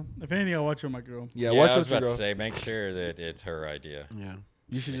you. If anything, I'll watch it with my girl. Yeah, Yeah, watch I was this, about girl. to say, make sure that it's her idea. Yeah.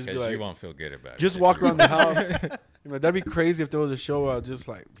 You should just be Because like, you won't feel good about it. just if walk you- around the house. You know, that'd be crazy if there was a show about just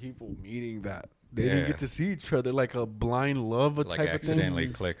like people meeting that they didn't Yeah. get to see each other, like a blind love like type of thing. accidentally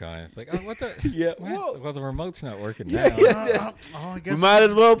click on it. It's like, oh, what the? Yeah. What? Whoa. Well, the remote's not working Yeah, now. yeah. Oh, I We guess might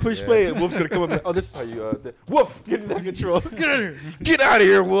as well push Yeah. play. Wolf's gonna come up. And, oh, this is how you. Wolf, get in that control. Get out of here. Get out of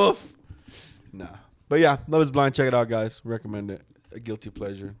here, Wolf. Nah, but yeah, Love Is Blind. Check it out, guys. Recommend it. A guilty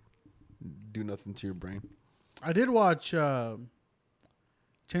pleasure. Do nothing to your brain. I did watch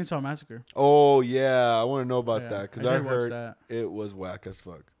Chainsaw Massacre. Oh yeah, I want to know about Yeah, that because I I did watch heard that. it was whack as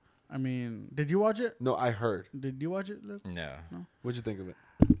fuck. I mean, did you watch it? No, I heard. Did you watch it, Luke? No. What'd you think of it?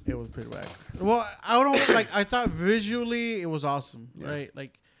 It was pretty whack. Well, I don't like. I thought visually it was awesome, Yeah. right?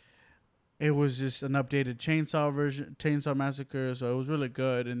 Like, it was just an updated Chainsaw version, Chainsaw Massacre. So it was really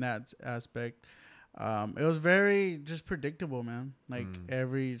good in that aspect. It was very just predictable, man. Like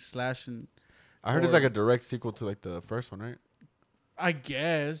every slash and I heard it's Or- like a direct sequel to like the first one, right? I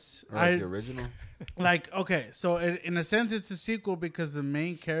guess Or like the original. like okay. So in a sense, it's a sequel because the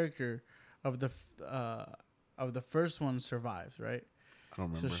main character of the first one survives, right? I don't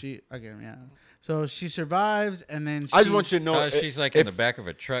remember. So she again, yeah. So she survives, and then I just want you to know. Oh, it- she's like in the back of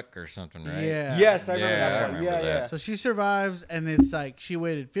a truck or something, right? Yeah. Yes, I remember Yeah, that I part. remember Yeah, that. So she survives, and it's like she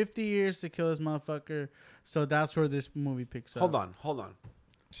waited 50 years to kill this motherfucker. So that's where this movie picks up. Hold on.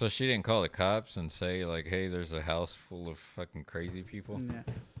 So she didn't call the cops and say like, "Hey, there's a house full of fucking crazy people." Yeah.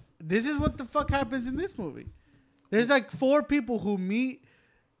 This is what the fuck happens in this movie. There's like 4 people who meet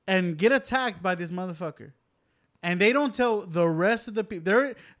and get attacked by this motherfucker, and they don't tell the rest of the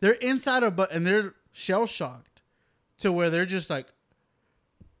people. They're inside of, and they're shell shocked to where they're just like,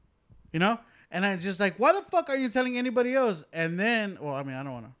 you know. And I'm just like, why the fuck are you telling anybody else? And then, well, I mean, I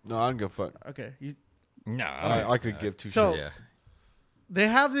don't want to. No, I don't give a fuck. Okay, No, I could give two So- shits. Yeah. they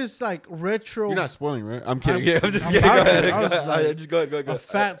have this like retro. You're not spoiling, right? I'm kidding. I'm- I'm just I'm kidding. Go about to. ahead. I was Go ahead. like, Just go ahead. a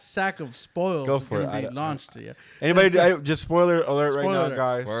fat sack of spoils Go for gonna it. be launched to you. Anybody? It's- Just spoiler alert right Spoiler now, alert.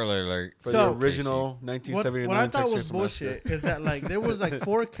 guys. Spoiler alert. For So- the original What, 1979 what I thought Texas was Chainsaw bullshit Massacre. is that like there was like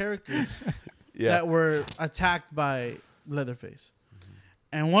 4 characters Yeah. that were attacked by Leatherface,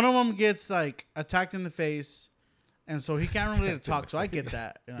 and one of them gets like attacked in the face, and so he can't really talk. So I get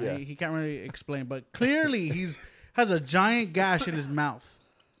that. You know, Yeah. he can't really explain, but clearly has a giant gash in his mouth.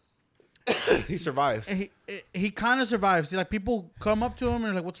 He survives. And he kind of survives. See, like people come up to him and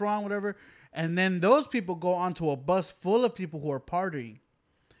they're like, "What's wrong?" Whatever, and then those people go onto a bus full of people who are partying,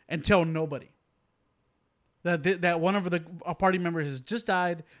 and tell nobody that one of the party members has just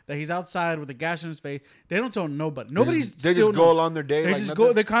died. That he's outside with a gash in his face. They don't tell nobody. Nobody. They just go along their day. They like just nothing?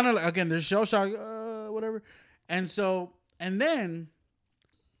 go. They kind of like, again. They're shell shocked. Whatever, and then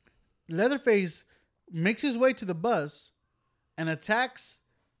Leatherface makes his way to the bus and attacks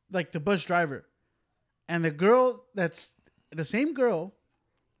like the bus driver, and the girl that's the same girl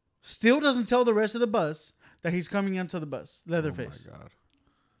still doesn't tell the rest of the bus that he's coming into the bus. Leatherface. Oh my god.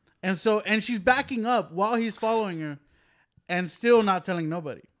 And she's backing up while he's following her, and still not telling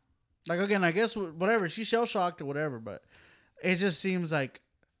nobody. Like again, I guess whatever, she's shell shocked or whatever, but it just seems like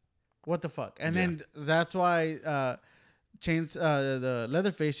what the fuck. And then that's why the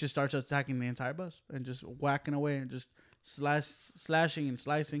Leatherface just starts attacking the entire bus and just whacking away and just slashing and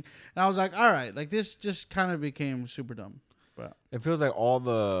slicing. And I was like, all right, like this just kind of became super dumb. But It feels like all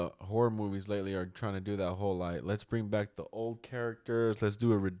the horror movies lately are trying to do that whole like, let's bring back the old characters, let's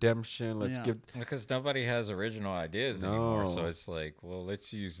do a redemption, let's Yeah. give. Because nobody has original ideas anymore, so No. it's like, well,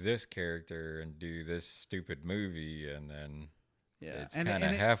 let's use this character and do this stupid movie, and then yeah, it's kind of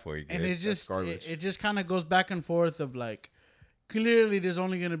halfway good. and it just garbage. it just kind of goes back and forth of like, clearly there's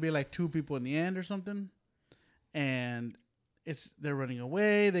only gonna be like 2 people in the end or something, and they're running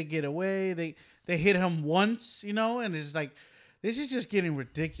away, they get away, they hit him once, you know, and it's like this is just getting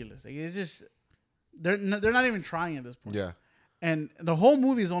ridiculous. Like it's just they're not even trying at this point. Yeah. And the whole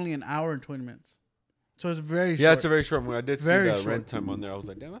movie is only an hour and 20 minutes, so it's very short. Yeah, it's a very short movie. I did see Very the short. rent time on there. I was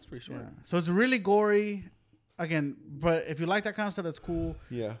like, damn, that's pretty short. Yeah. So it's really gory. Again, but if you like that kind of stuff, that's cool.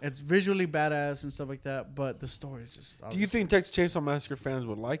 Yeah. It's visually badass and stuff like that, but the story is just. Do you think Texas Chainsaw Massacre fans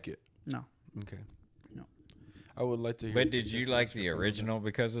would like it? No. Okay. No. I would like to hear. But what did Texas you Chainsaw like Massacre the fans original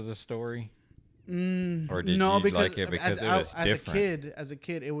because of the story? Or did you like it because it was different? As a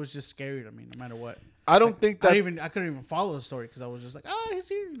kid, it was just scary to me, no matter what. I don't think that. I couldn't even follow the story because I was just like, oh, he's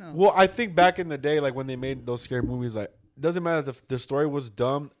here. No. Well, I think back in the day, like when they made those scary movies, like it doesn't matter if the story was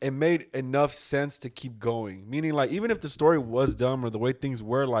dumb. It made enough sense to keep going. Meaning, like even if the story was dumb or the way things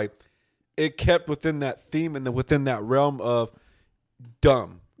were, like it kept within that theme and within that realm of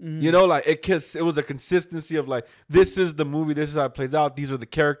dumb. Mm-hmm. You know, like it was a consistency of like this is the movie, this is how it plays out. These are the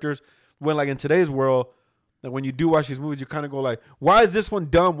characters. When like in today's world, like when you do watch these movies, you kind of go like, why is this one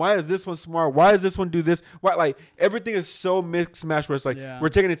dumb? Why is this one smart? Why does this one do this? Why like everything is so mixed match where it's like we're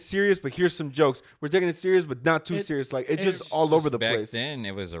taking it serious, but here's some jokes. We're taking it serious, but not too serious. Like it's just all over the Back place. then,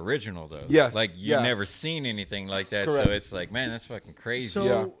 it was original though. Yes, like you yeah. never seen anything like that, Correct. so it's like, man, that's fucking crazy. So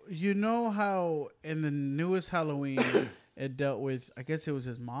Yeah. you know how in the newest Halloween it dealt with, I guess it was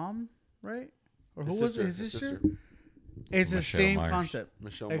his mom, right? Or who was it? His sister? It's the Michelle same Myers. concept.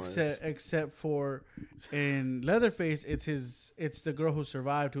 Michelle Myers. Except for in Leatherface, it's the girl who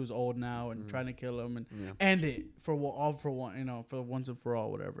survived who's old now and trying to kill him and end it for one, you know, for once and for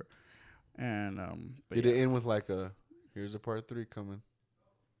all, whatever. And but Did yeah. it end with like a here's a part 3 coming?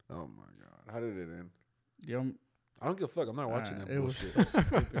 Oh my god, how did it end? Yeah, I don't give a fuck. I'm not watching that it was bullshit. so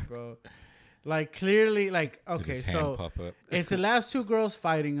stupid, bro. Like clearly, like Did okay, his hand so pop up? it's the last 2 girls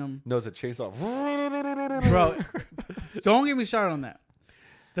fighting him. No, it's a chainsaw. Bro, don't get me started on that.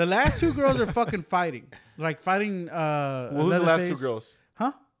 The last 2 girls are fucking fighting. Like fighting Well, who's the last 2 Leatherface. girls?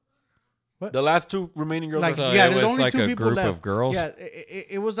 Huh? The last 2 remaining girls. Like So yeah, it there's was only like 2 a people group left. of girls? Yeah,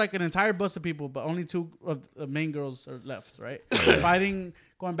 it was like an entire bus of people, but only 2 of the main girls are left, right? Fighting,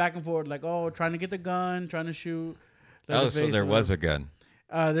 going back and forth, like trying to get the gun, trying to shoot. Oh, so Leatherface, there was whatever. a gun.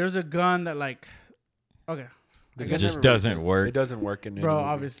 There's a gun that like, okay, The It gun just never doesn't works. work. It doesn't work in any bro, movie.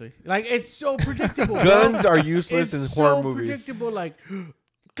 obviously, like it's so predictable. bro. Guns are useless It's in horror so movies. predictable. Like,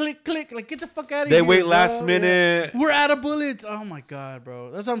 click, click, like get the fuck out of They here. wait bro. last Yeah. minute. We're out of bullets. Oh my god,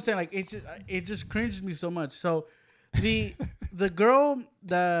 bro. That's what I'm saying. Like it just cringes me so much. So the girl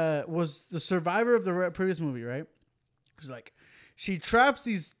that was the survivor of the previous movie, right? She's like, she traps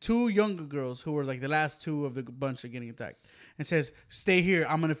these 2 younger girls who were like the last 2 of the bunch of getting attacked, and says, "Stay here.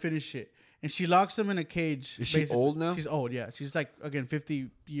 I'm gonna finish it." And she locks them in a cage. Is she basically. old now? She's old. Yeah, she's like again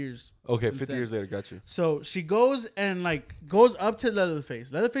 50 years. Okay, since 50 then. years later, got you. So she goes and like goes up to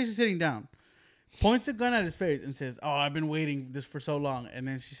Leatherface. Leatherface is sitting down, points the gun at his face and says, "Oh, I've been waiting this for so long." And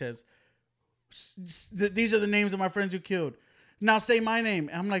then she says, "These are the names of my friends you killed. Now say my name."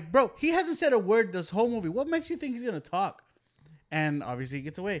 And I'm like, bro, he hasn't said a word this whole movie. What makes you think he's gonna talk? And obviously he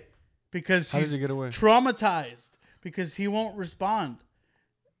gets away because How does she's he get away? traumatized because he won't respond.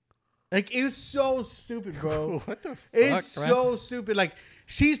 Like it was so stupid, bro. What the fuck? It's man? so stupid. Like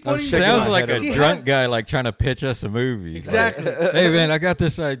she's putting. shaking Sounds my like head a over. drunk guy like trying to pitch us a movie. Exactly. Like, hey man, I got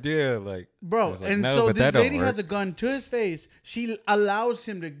this idea. Like, Bro, it's like, and no, so but this that don't lady has a work. gun to his face. She allows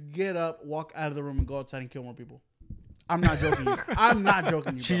him to get up, walk out of the room, and go outside and kill more people. I'm not joking. You. I'm not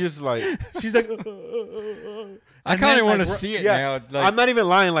joking. You, She bro. just like, She's like. I And kind then, of want to like, see it yeah. now. Like, I'm not even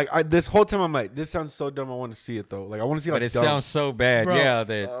lying. Like this whole time, I'm like, this sounds so dumb. I want to see it though. Like I want to see but like it dumb. sounds so bad. Bro. Yeah,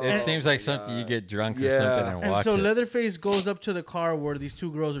 that Oh it seems like my something you God. get drunk or Yeah. something and And watch so it. Leatherface goes up to the car where these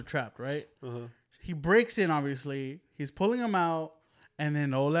two girls are trapped, right? He breaks in, obviously. He's pulling them out. And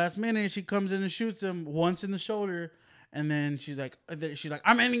then, last minute, she comes in and shoots him once in the shoulder. And then she's like,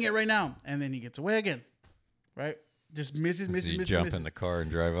 I'm ending it right now. And then he gets away again, right? Just misses. Does he jump in the car and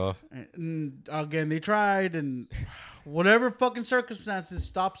drive off? And again, they tried, and whatever fucking circumstances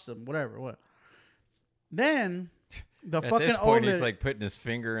stops them, whatever. Then the At fucking this point, old he's like putting his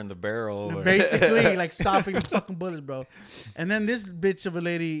finger in the barrel. or- basically like stopping the fucking bullets, bro. And then this bitch of a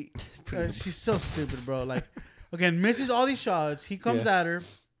lady, she's so stupid, bro. Like, again, misses all these shots. He comes Yeah. at her,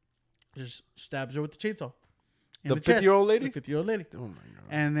 just stabs her with the chainsaw. In The chest. 50-year-old lady? The 50-year-old lady. Oh my god.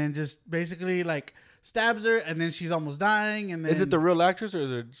 And then just basically like stabs her, and then she's almost dying. And then Is it the real actress or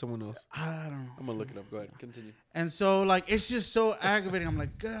is it someone else? I don't know. I'm gonna look it up. Go ahead, continue. And so like it's just so aggravating. I'm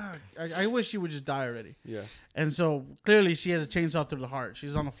like, God, I wish she would just die already. Yeah. And so clearly she has a chainsaw through the heart.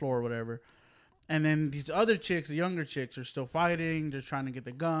 She's on the floor or whatever. And then these other chicks, the younger chicks, are still fighting. They're trying to get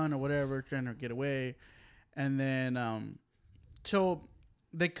the gun or whatever, trying to get away. And then, so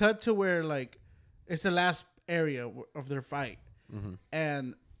they cut to where like it's the last area of their fight,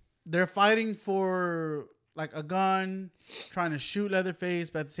 and they're fighting for like a gun, trying to shoot Leatherface,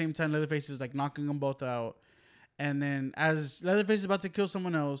 but at the same time, Leatherface is like knocking them both out. And then as Leatherface is about to kill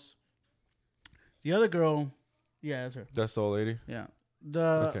someone else, the other girl, yeah, that's her. That's the old lady. Yeah.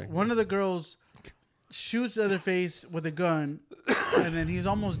 Okay. One of the girls shoots Leatherface with a gun, and then he's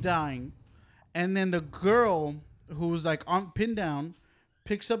almost dying. And then the girl who's like pinned down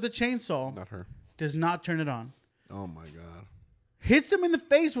picks up the chainsaw, Not her. does not turn it on, Oh my god. hits him in the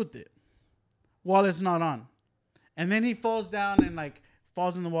face with it while it's not on, and then he falls down and like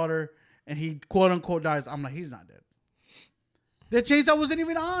falls in the water, and he quote unquote dies. I'm like, he's not dead. The chainsaw wasn't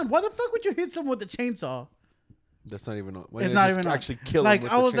even on. Why the fuck would you hit someone with the chainsaw? That's not even on. Why It's didn't not they even just on. actually kill like him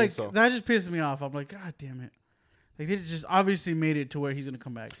with I the was chainsaw? like, that just pissed me off. I'm like, God damn it! Like they just obviously made it to where he's gonna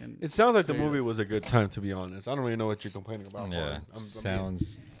come back. And It sounds like the Clearly. movie was a good time, to be honest. I don't really know what you're complaining about. Yeah, I'm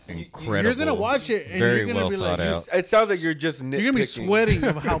sounds you- incredible. you're gonna watch it and Very you're gonna well be thought like, out. It sounds like you're just nitpicking. you're gonna be sweating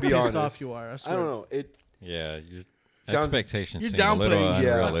of how to be pissed honest. off you are. I I swear. don't know. It. Yeah, your Sounds- expectations You're seem a little downplaying it.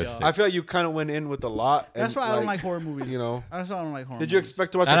 Yeah. unrealistic. I feel like you kind of went in with a lot. That's and, why I don't like horror movies. you know. That's why I don't like horror. Did you movies.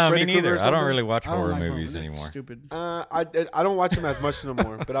 expect to watch? I a don't Freddy mean Krueger or either. I don't something? really watch I don't horror like movies They're anymore. Stupid. I don't watch them as much no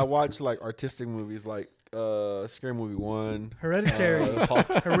more. But I watch like artistic movies, like Scary Movie 1. Hereditary.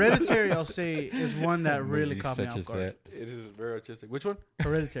 Hereditary, I'll say, is one that really Movies caught me such off as guard. that. It is very artistic. Which one?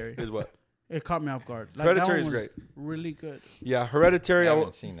 Hereditary. Is what? It caught me off guard. Like, Hereditary that one is was great. Really good. Yeah, I Hereditary.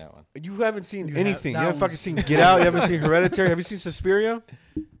 haven't seen that one. You haven't seen You anything. have- You that haven't fucking one's- seen Get Out. You haven't seen Hereditary. Have you seen Suspiria?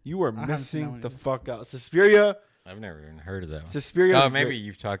 You are haven't seen that missing one the either. fuck out. Suspiria. I've never even heard of that one. Suspiria. Oh, is maybe great.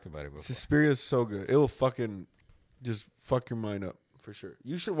 you've talked about it before. Suspiria is so good. It will fucking just fuck your mind up for sure.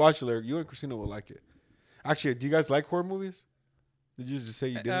 You should watch it, Larry. You and Christina will like it. Actually, do you guys like horror movies? Did you just say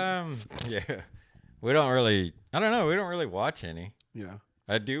you didn't? Yeah. We don't really. I don't know. We don't really watch any. Yeah.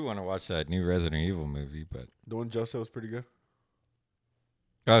 I do want to watch that new Resident Evil movie, but The one Joe said was pretty good.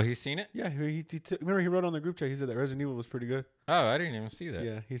 oh, he's seen it. Yeah, remember he wrote on the group chat. He said that Resident Evil was pretty good. Oh, I didn't even see that.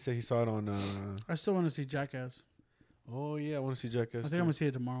 Yeah, he said he saw it on. I still want to see Jackass. Oh yeah, I want to see Jackass. I think too. I'm gonna see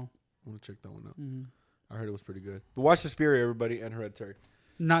it tomorrow. I want to check that one out. Mm-hmm. I heard it was pretty good. But watch Suspiria, everybody, and Hereditary.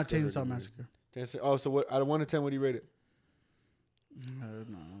 Not Those are Chainsaw good Massacre. Oh, so what? Out of 1 to 10, what do you rate it? I don't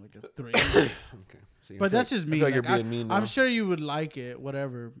know, like a 3. Okay. See, I But feel that's like- just I me. feel like Like, you're being mean. I'm now. sure you would like it,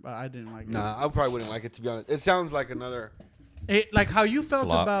 whatever. But I didn't like it. Nah, I probably wouldn't like it, to be honest. It sounds like another Like how you felt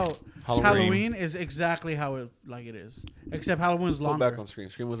Flop. about Halloween. Halloween is exactly how it is. Except Halloween's Go longer. back on Scream.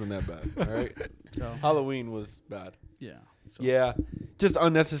 Scream wasn't that bad. All right. So, Halloween was bad. yeah. So, Yeah, just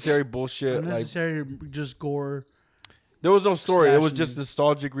unnecessary bullshit. Like unnecessary, just gore. there was no story. It was Slashing. just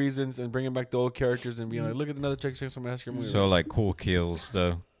nostalgic reasons and bringing back the old characters and being like, look at another Texas Chainsaw Massacre movie. So like cool kills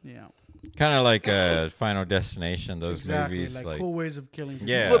though. Yeah. Kind of like Final Destination. Those Exactly. movies, Like cool ways of killing people.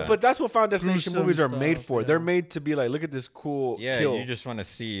 Yeah. but that's what Final Destination Gruesome movies are made stuff, for. yeah. They're made to be like, look at this cool Yeah, kill. you just want to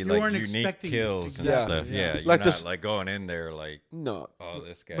see You like weren't unique expecting it. kills and Exactly, stuff. yeah. Yeah, you're Like not this- like going in there like, No, oh,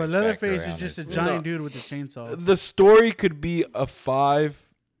 this guy. But Leatherface is just a giant dude with a chainsaw. the story could be a 5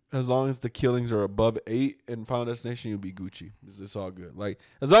 as long as the killings are above 8 in Final Destination, you'll be Gucci. It's all good. Like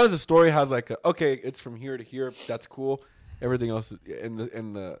as long as the story has like okay, it's from here to here, that's cool. Everything else and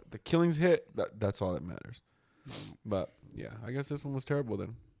the killings hit, that's all that matters. But yeah, I guess this one was terrible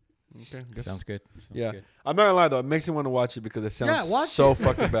then. Okay, Sounds good. Yeah, good. I'm not gonna lie though, it makes me want to watch it because it sounds so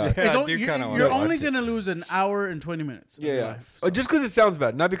fucking bad. Yeah, I It's do kinda wanna you're watch only it. gonna lose an hour and 20 minutes. Of your Yeah, life, so. just because it sounds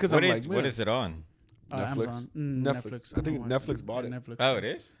bad, not because What I'm is, like, man. what is it on? Netflix? Amazon. Netflix. I think don't watch Netflix bought it. Netflix. Oh, it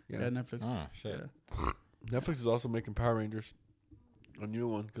is? Yeah, Yeah. Netflix. Oh, shit. Yeah. Netflix is also making Power Rangers, a new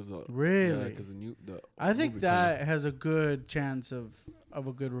one because Really? because the I think movie that has a good chance of a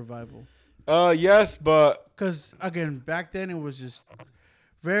good revival. yes, but Because again, back then it was just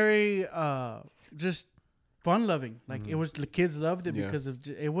very just fun loving. Like it was the kids loved it Yeah. because of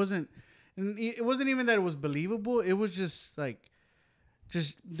it wasn't even that it was believable. It was just like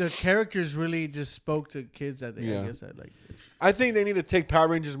just the characters really just spoke to kids that they Yeah. I guess that like I think they need to take Power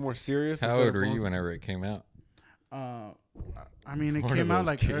Rangers more serious. How instead old of were going- you whenever it came out? I mean it One of came out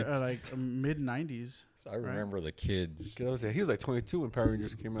those kids. like mid 90s. I remember the kids. 'Cause he was like 22 when Power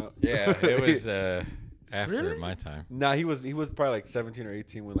Rangers came out. Yeah, it was after Really? my time. Nah, he was probably like 17 or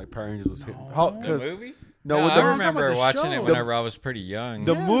 18 when like Power Rangers was hitting. No. The Because movie? no, No, with I the, talking remember about the watching show. it whenever I was pretty young.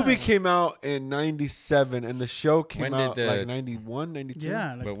 the Yeah. movie came out in 97 and the show came When out did the- like 91, 92.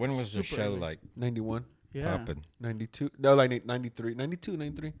 Yeah, like but when was the super show early. like 91, yeah. popping? 92. No, like 93, 92,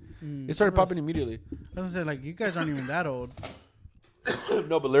 93. It started I was- popping immediately. I was gonna say like you guys aren't even that old.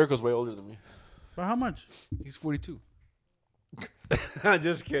 No, but Lyrical's way older than me. But how much? He's 42.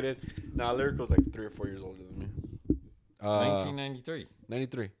 Just kidding. Nah, Lyrical's like 3 or 4 years older than me. 1993.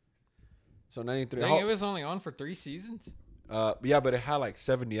 93. So 93. Dang, it was only on for 3 seasons? Yeah, but it had like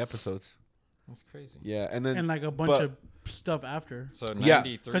 70 episodes. That's crazy. Yeah, and then And like a bunch but- of stuff after. So Yeah.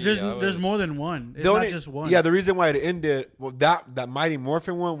 93. Because I there's was- more than one. It's the not only- just one. Yeah, the reason why it ended, well, that Mighty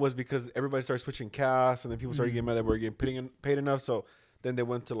Morphin one was because everybody started switching casts, and then people started getting mad that we were getting paid enough. So then they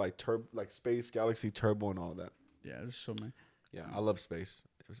went to like Space Galaxy Turbo and all that. Yeah, there's so many. Yeah, I love space.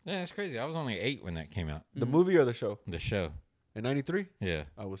 It was Yeah, it's crazy. I was only 8 when that came out. the movie or the show. The show. In 93, Yeah.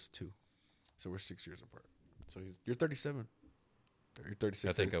 I was 2, so we're 6 years apart. So you're 37. You're 36.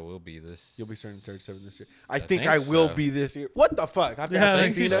 I think I will be this. You'll be turning 37 this year. I think think I will so. be this year. What the fuck? I have to Yeah, ask I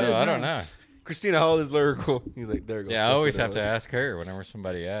think Christina. so. I don't know. Christina, how old is Lyrical? He's like, there you go. Yeah, I That's always what it have to was. ask her whenever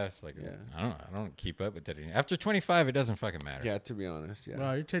somebody asks. Like, Yeah. I don't keep up with that. After 25, it doesn't fucking matter. Yeah, to be honest, yeah.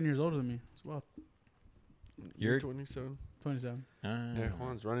 Wow, you're 10 years older than me. It's wild. You're You're- 27. 27. Yeah,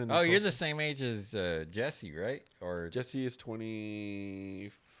 Juan's running. This Oh, you're whole- the same age as Jesse, right? Or Jesse is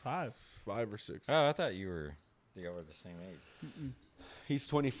 25 or 6. oh, I thought you were the same age. He's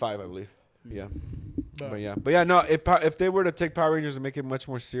 25, I believe. Yeah, But, but yeah, no. If they were to take Power Rangers and make it much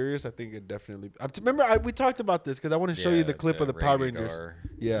more serious, I think it definitely. Remember, we talked about this because I want to show you the clip of the Power rated Rangers. R.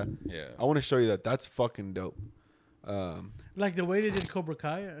 Yeah, Yeah. I want to show you that. That's fucking dope. like the way they did Cobra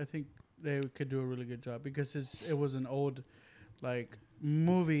Kai, I think they could do a really good job because it was an old like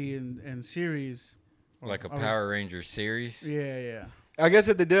movie and series. Like a I was- Power Ranger series. Yeah, yeah. I guess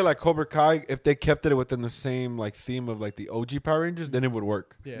if they did it like Cobra Kai, if they kept it within the same like theme of like the OG Power Rangers, then it would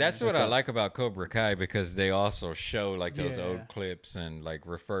work. Yeah. That's what I like about Cobra Kai because they also show like those Yeah. old clips and like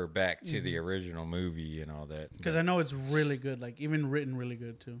refer back to the original movie and all that. Because I know it's really good, like even written really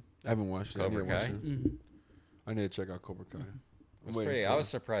good too. I haven't watched it. I need Cobra to watch Kai? it. Mm-hmm. I need to check out Cobra Kai. It's pretty, I was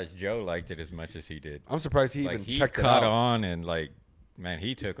surprised Joe liked it as much as he did. I'm surprised he Like even he checked it caught out. on and like, man,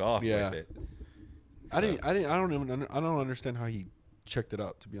 he took off Yeah. with it. I don't understand how he checked it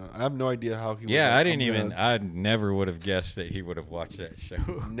out. To be honest, I have no idea how he. Yeah, was I like, didn't I'm even. gonna- I never would have guessed that he would have watched that show.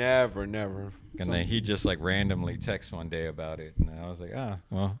 Never. And then he just like randomly texted one day about it, and I was like, "Ah,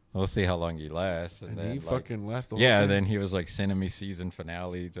 well, we'll see how long you last." And then he like, fucking lasted. The whole yeah. thing. Then he was like sending me season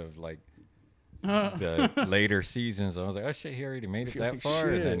finales of like the later seasons. I was like, "Oh shit, he already made it that Like, far."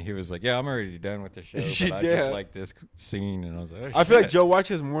 And then shit. he was like, "Yeah, I'm already done with the show, Shit, but I yeah. just like this scene." And I was like, "Oh I feel like shit." Joe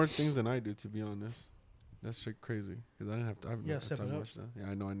watches more things than I do. To be honest, that's shit crazy because I didn't have to. I haven't Yeah, had step time it to up. watch that. Yeah,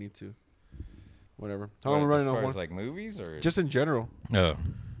 I know I need to. Whatever. How What, long am I running as on? far Juan? as like movies or Just in general. no.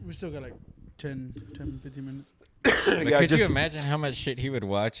 We still got like 10, 15 minutes. Like, Yeah, could just- you imagine how much shit he would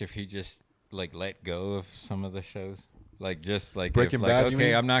watch if he just like let go of some of the shows? Like just like Breaking if, like, Bad, you okay,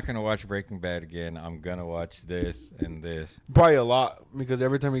 mean? I'm not gonna watch Breaking Bad again. I'm gonna watch this and this. Probably a lot because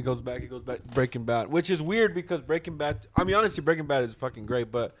every time he goes back Breaking Bad, which is weird because Breaking Bad. I mean, honestly, Breaking Bad is fucking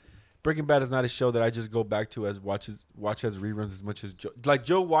great, but Breaking Bad is not a show that I just go back to watch as reruns as much as Joe. Like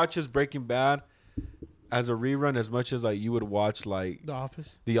Joe watches Breaking Bad as a rerun as much as like you would watch like The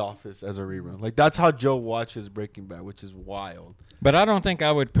Office. The Office as a rerun. Like that's how Joe watches Breaking Bad, which is wild. But I don't think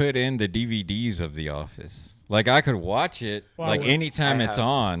I would put in the DVDs of The Office. Like I could watch it Well, I like would. anytime I it's have.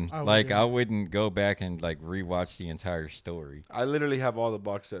 on. I would, Like yeah. I wouldn't go back and like rewatch the entire story. I literally have all the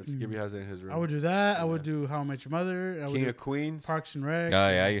box sets. Gibby has it in his room. I would do that. I would do How I Met Your Mother. I would King do of Queens. Parks and Oh Rec.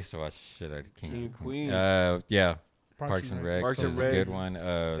 yeah, I used to watch shit out of King King of of Queens. Queens. Yeah, Parks and Rec Parks was and a good Recs. one.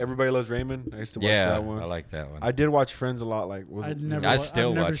 Everybody Loves Raymond. I used to watch Yeah, that one. I like that one. I did watch Friends a lot. Like, was I'd it- never. I wa- still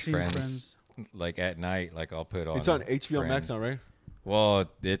I've never watch seen Friends. Like at night, like I'll put on. it's on HBO Max Friends. now, right? Well,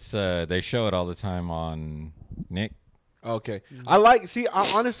 it's they show it all the time on Nick. Okay. I like. See,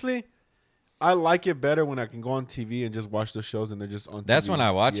 honestly, I like it better when I can go on TV and just watch the shows and they're just on. That's TV. when I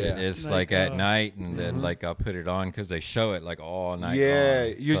watch it. Yeah. It's Like, like at uh, night, and then like I'll put it on because they show it like all night.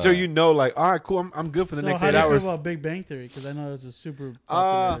 Yeah, long. so you know, like, all right, cool. I'm good for the So next how 8 do you hours. feel about Big Bang Theory? Because I know it's a super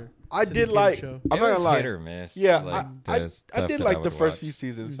Uh, popular. I did syndicated like. show. I'm it not was gonna lie. hit or miss. Yeah, like, I the I stuff did that like I the would first watch. few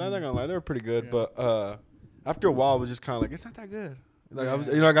seasons. I'm not gonna lie, they were pretty good. Yeah. But after a while, it was just kind of like it's not that good. Like I was,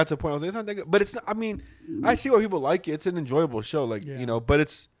 I got to a point. I was like, it's not that good. But it's. Not, I mean, I see why people like it. It's an enjoyable show. Like Yeah. but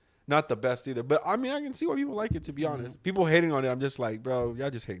it's not the best either. But I mean, I can see why people like it. To be honest, people hating on it, I'm just like, bro, y'all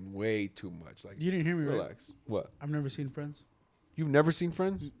just hating way too much. Like, You didn't hear me right. relax. What? I've never seen Friends. You've never seen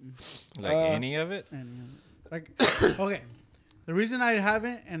Friends? Like any of it. And like, okay, the reason I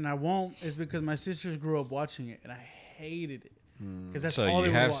haven't and I won't is because my sisters grew up watching it and I hated it because that's So all you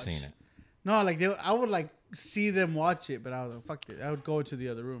they have would watch. seen it. No, like I would like see them watch it, but I was like, fuck it. I would go to the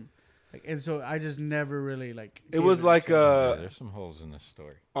other room, like, and so I just never really like. It was gave like a chance. There's some holes in the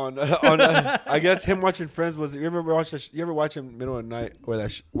story. on I guess him watching Friends was. You ever watch this? You ever watch him middle of the night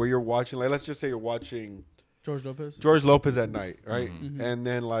where you're watching, like, let's just say you're watching George Lopez. George Lopez at night, right? Mhm. And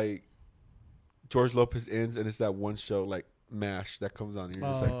then like George Lopez ends, and it's that one show like MASH that comes on, and you're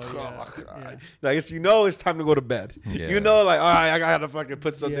just like, Oh, oh, yeah, God. yeah. Like it's time to go to bed. Yeah. You know, like, all right, I gotta fucking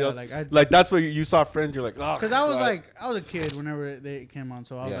put something Yeah, else. like Like that's what you saw Friends. You're like, oh, Because I was God. like, I was a kid whenever they came on,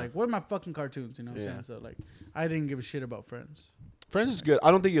 so I was Yeah. like, "What are my fucking cartoons?" You know what I'm Yeah. saying? So like, I didn't give a shit about Friends. Friends is good. I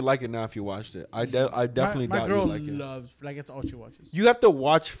don't think you like it now if you watched it. I definitely my doubt girl you like it. loves like it's all she watches. You have to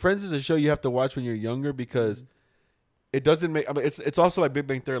watch Friends is a show you have to watch when you're younger because it doesn't make. I mean, it's also like Big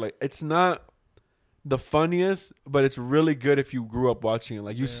Bang Theory. Like it's not the funniest, but it's really good if you grew up watching it.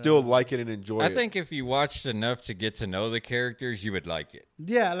 Like you still like it and enjoy it. I think if you watched enough to get to know the characters, you would like it.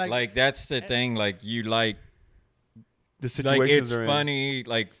 Yeah, Like that's the thing. Like you like the situations it's are in. funny.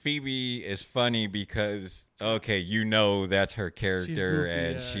 Like Phoebe is funny because okay, you know that's her character goofy,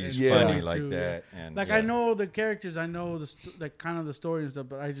 and yeah, she's and funny funny like too, that. And like yeah. I know the characters, I know like kind of the story and stuff,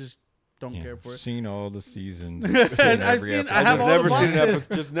 but I just don't Yeah. care for it. Seen all the seasons. I've every seen- episode. I have Just all never the seen an boxes,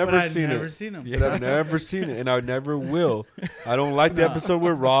 episode. Just but never I've seen never it. seen them. But I've never seen it, and I never will. I don't like the episode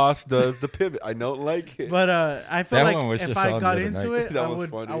where Ross does the pivot. I don't like it. But I feel That like one was if just I on the got other into night. it, That I was would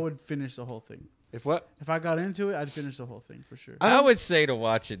funny. I would finish the whole thing. If what? If I got into it, I'd finish the whole thing for sure. I would say to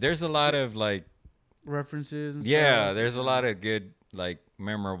watch it. There's a lot of like References. And yeah, stuff. there's a lot of good like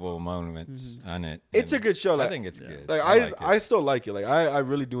memorable moments on it. It's a And good show. Like, I think it's Yeah. good. Like I like it. I still like it. Like I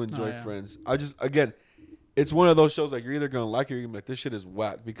really do enjoy yeah. Friends. I just again, it's one of those shows like you're either gonna like it or you're gonna be like this shit is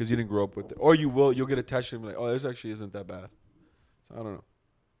whack because you didn't grow up with it, or you'll get attached to it and be like, oh, this actually isn't that bad. So I don't know.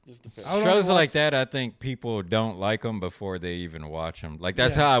 Just depends. I would only Shows watch- like that, I think people don't like them before they even watch them. Like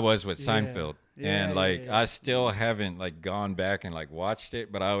that's Yeah. how I was with Yeah. Seinfeld, Yeah, and yeah, like yeah. I still haven't like gone back and like watched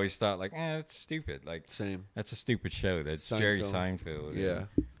it, but I always thought like, it's stupid. Like Same. that's a stupid show. That's Jerry Seinfeld. Seinfeld. Yeah.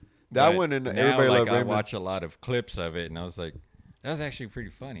 That But one and now, Everybody like Loved I Raymond. watch a lot of clips of it, and I was like, that was actually pretty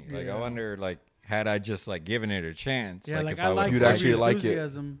funny. Like Yeah. I wonder, like, had I just like given it a chance, Yeah, like if I like would've You'd liked actually it. like it.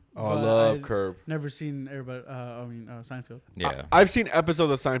 Enthusiasm, Oh, I but love I'd Curb. Never seen everybody. Seinfeld. Yeah, I've seen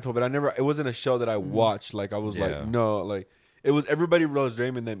episodes of Seinfeld, but I never. It wasn't a show that I Mm-hmm. watched. Like I was Yeah. like, no, like it was Everybody Loves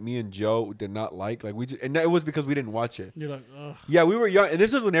Raymond that me and Joe did not like. Like we just, and it was because we didn't watch it. You're like, ugh. Yeah, we were young, and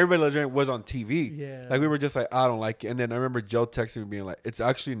this is when Everybody Loves Raymond was on TV. Yeah. Like we were just like, I don't like it. And then I remember Joe texting me being like, it's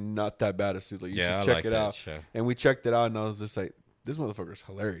actually not that bad as like, you yeah, I should check like it that out. show. And we checked it out, and I was just like, this motherfucker's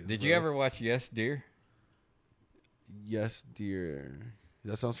hilarious. Did bro. you ever watch Yes Dear? Yes, dear.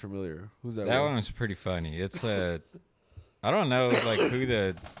 That sounds familiar. Who's that? That with? one was pretty funny. It's I don't know like who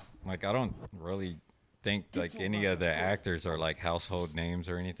the like I don't really think like any of the actors are like household names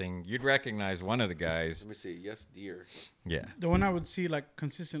or anything. You'd recognize one of the guys. Let me see. Yes, dear. Yeah. The one I would see like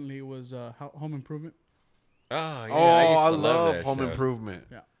consistently was Home Improvement. Oh yeah. Oh, I used to love that Home show. Improvement.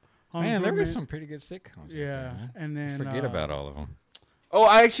 Yeah. Home Man, there were Improvement. some pretty good sitcoms. out Yeah, there, man. and then Forget about all of them. Oh,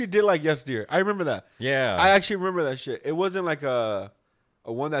 I actually did like Yes, dear. I remember that. Yeah. I actually remember that shit. It wasn't like a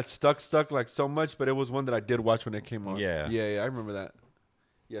one that stuck like so much, but it was one that I did watch when it came on. Yeah. yeah. I remember that.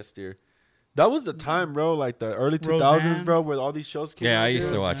 Yes, dear. That was the time, bro. Like the early 2000s, Roseanne. bro, where all these shows came. Yeah, out, I used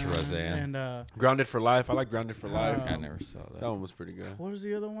dude. to watch Roseanne. And Grounded for Life. I like Grounded for Life. I never saw that. That one was pretty good. what was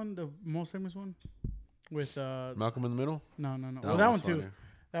the other one? The most famous one with Malcolm in the Middle. no. Well, that one was too. funny.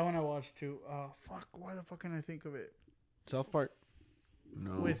 That one I watched too. Fuck. Why the fuck can I think of it? South Park.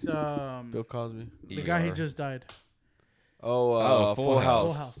 No. With Bill Cosby. the guy who ER. just died. Oh, Full Full House.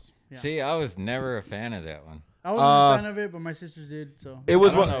 Full House. Yeah. See, I was never a fan of that one. I wasn't a fan of it, but my sisters did. So It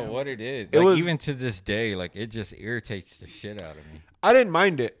was I don't one. know what it is. It Like, was- even to this day, like it just irritates the shit out of me. I didn't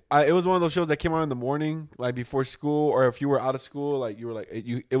mind it. It was one of those shows that came on in the morning, like before school, or if you were out of school, like you were like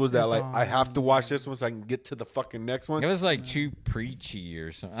it was that It's like I have to on. watch this one so I can get to the fucking next one. It was like too preachy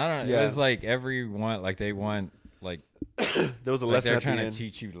or something. I don't know. Yeah. It was like everyone, like they want, like There was a like lesson they're at the trying to end.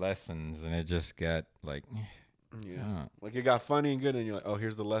 teach you lessons, and it just got like, Yeah, like it got funny and good, and you're like, oh,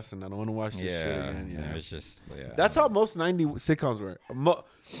 here's the lesson. I don't want to watch this shit yeah, again. Yeah, it's just that's how most 90s sitcoms were.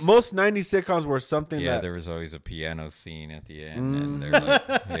 Most 90s sitcoms were something Yeah, that there was always a piano scene at the end, and they're like,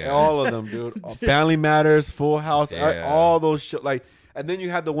 yeah, all of them, dude. Family Matters, Full House, Yeah. all those shows. Like, and then you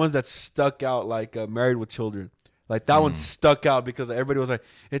had the ones that stuck out, like Married with Children. Like that one stuck out because everybody was like,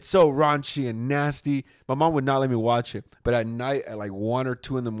 "It's so raunchy and nasty." My mom would not let me watch it, but at night, at like 1 or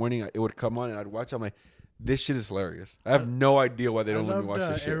 2 in the morning, it would come on and I'd watch it. I'm like, "This shit is hilarious." I have no idea why they don't let me watch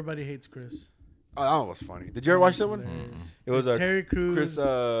this shit. Everybody Hates Chris. Oh, that one was funny. Did you ever watch that one? Hilarious. It was Terry Crews. Chris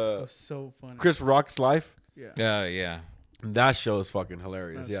was so funny. Chris Rock's life. Yeah. yeah. That show is fucking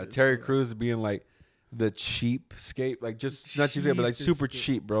hilarious. That Yeah, shit is Terry so Crews being like the cheapskate, like just not cheapskate, but like super Cheapest.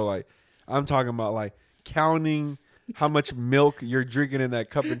 cheap, bro. Like I'm talking about like counting how much milk you're drinking in that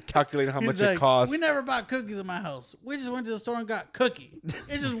cup and calculating how He's much like, it costs. We never bought cookies in my house. We just went to the store and got cookie.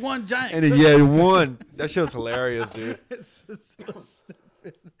 It's just one giant. And then, cookie. yeah, one. That show's hilarious, dude. It's so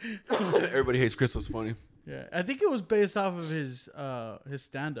stupid. Everybody Hates Chris was funny. Yeah, I think it was based off of his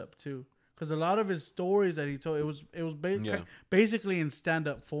stand up too, because a lot of his stories that he told it was Yeah. basically in stand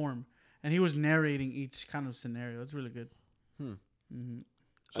up form, and he was narrating each kind of scenario. It's really good.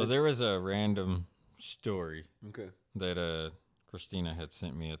 So there was a random story Okay. that Christina had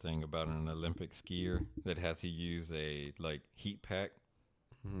sent me a thing about an Olympic skier that had to use a like heat pack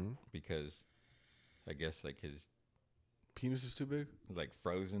because I guess like his Penis is too big? like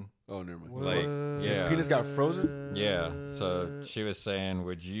frozen. Oh, never mind. Like, His yeah. penis got frozen? Yeah. So she was saying,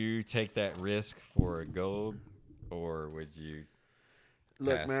 would you take that risk for a gold, or would you?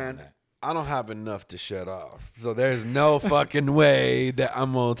 Look, pass on man, that? I don't have enough to shut off. So there's no fucking way that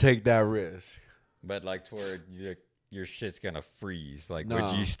I'm going to take that risk. But like toward your shit's gonna freeze. Like, No.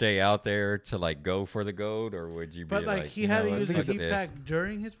 would you stay out there to like go for the gold, or would you But be like he had "No, to I use a think heat this." pack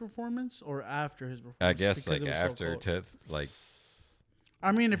during his performance or after his performance. I guess because like it was so after cold. to like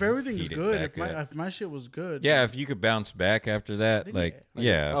I mean, if everything's heat it good, back up. if my shit was good, yeah, if you could bounce back after that, Think like it-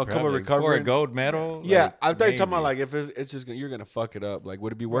 yeah, oh, come probably. recover for a and- gold medal. Yeah, like, I thought you were talking about maybe. like if it's just you're gonna fuck it up. Like,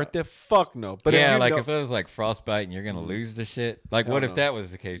 would it be worth it? Fuck no. But yeah, if like you if it was like frostbite and you're gonna lose the shit. Like, Hell what if no. that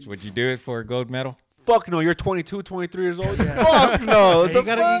was the case? Would you do it for a gold medal? fuck no, you're 22, 23 years old. Fuck no. Hey, The you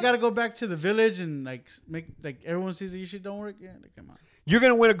gotta fuck? go back to the village and like make like everyone sees that your shit don't work. Yeah, like, come on. You're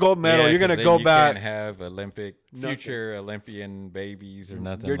gonna win a gold medal. Yeah, you're 'cause gonna then go you back. Can't have Olympic Nothing. future Olympian babies or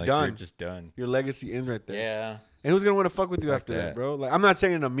nothing. You're like, done. You're just done. Your legacy ends right there. Yeah. And who's gonna want to fuck with you Fuck after that, that. bro? Like, I'm not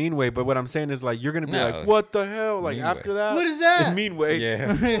saying in a mean way, but what I'm saying is like you're gonna be No. like, what the hell? Like Mean after way. that, What is that? In mean way.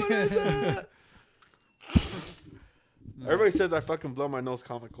 Yeah. Everybody says I fucking blow my nose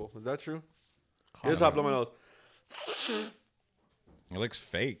comical. Is that true? Here's how I blow my nose. It looks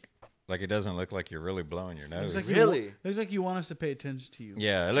fake. Like it doesn't look like you're really blowing your nose. Looks like Really? looks like you want us to pay attention to you.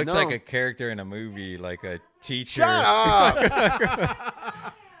 Yeah, it looks No. like a character in a movie, like a teacher. Shut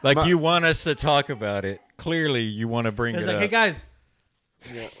up. Like you want us to talk about it. Clearly, you want to bring It's it like, up. hey guys.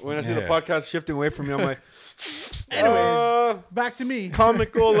 Yeah, when I see the Yeah. podcast shifting away from me, I'm like, Anyways, back to me.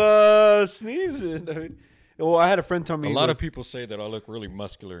 comical sneezing. I mean, well, I had a friend tell me A he lot was- of people say that I look really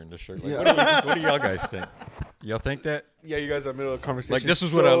muscular in this shirt. Like, Yeah. what do y'all guys think? Y'all think that? Yeah, you guys are in the middle of a conversation. Like, this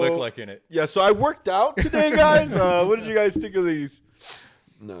is what I look So- like in it. Yeah, so I worked out today, guys. What did you guys think of these?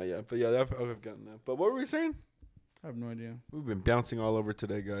 No, yeah, but yeah, I've gotten that. But what were we saying? I have no idea. We've been bouncing all over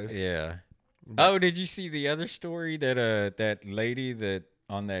today, guys. Yeah. Oh, did you see the other story that that lady that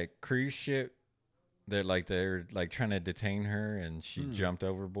on that cruise ship that like they're like trying to detain her and she jumped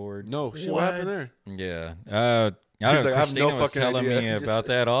overboard? No, shit, what happened there? Yeah. He's I don't know. like, I have Christina no was fucking telling idea. me Just- about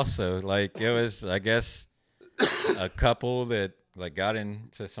that also. Like it was, I guess, a couple that like got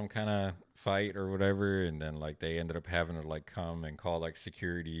into some kind of fight or whatever, and then like they ended up having to like come and call like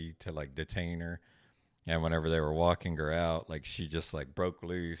security to like detain her. And whenever they were walking her out, like she just like broke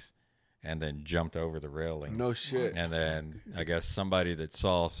loose and then jumped over the railing. No shit. And then I guess somebody that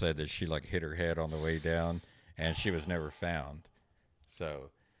saw said that she like hit her head on the way down, and she was never found.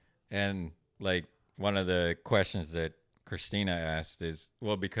 So, and like one of the questions that Christina asked is,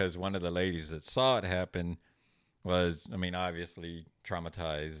 well, because one of the ladies that saw it happen was, I mean, obviously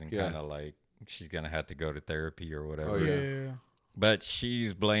traumatized and kind of like she's gonna have to go to therapy or whatever. Oh, Yeah. But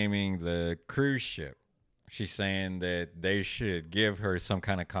she's blaming the cruise ship. She's saying that they should give her some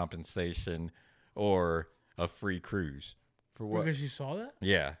kind of compensation or a free cruise. For what? Because you saw that?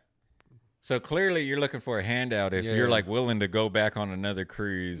 Yeah. So clearly you're looking for a handout if you're like willing to go back on another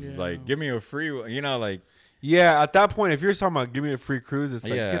cruise. Yeah. Like, give me a free, like. Yeah, at that point, if you're talking about give me a free cruise, it's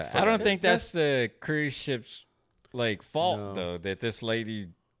like, Yeah. get the fuck I don't out. think that's the cruise ship's like fault No. though, that this lady.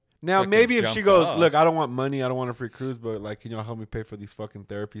 Now, fucking maybe if she jumped goes, off. look, I don't want money, I don't want a free cruise, but like, can y'all help me pay for these fucking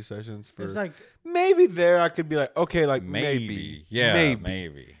therapy sessions? For It's like, maybe there I could be like, okay, like Maybe. maybe,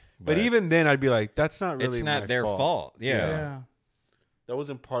 Maybe. But even then, I'd be like, that's not really. it's not my their fault. yeah. Yeah. That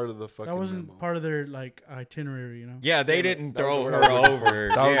wasn't part of the fucking. That wasn't memo. part of their like itinerary, you know. Yeah, they Damn it. didn't That was throw the word her I was looking over.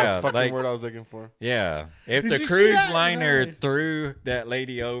 That was Yeah, the fucking like word I was looking for. yeah. If Did the you see cruise that? liner No. threw that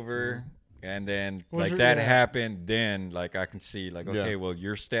lady over, and then Was like her- that yeah. happened, then like I can see like, okay, Yeah. well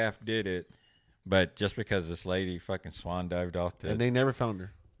your staff did it, but just because this lady fucking swan dived off the And they never found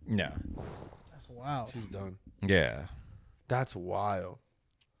her. no, That's wild. She's done. yeah. That's wild.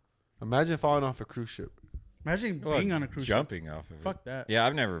 Imagine falling off a cruise ship. Imagine Well, being on a cruise ship. jumping off of it. Fuck that. Yeah,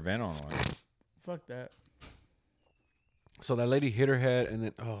 I've never been on one. Fuck that. So that lady hit her head, and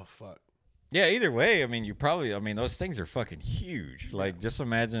then oh fuck. Yeah, either way, I mean, those things are fucking huge. Like, just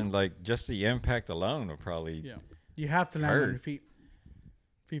imagine, like, just the impact alone would probably, Yeah. You have to land on Hurt. your feet.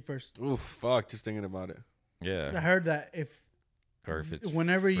 Feet first. Oof, fuck. Just thinking about it. I yeah. heard that Or if it's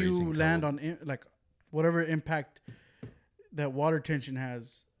whenever you freezing land cold. on like whatever impact that water tension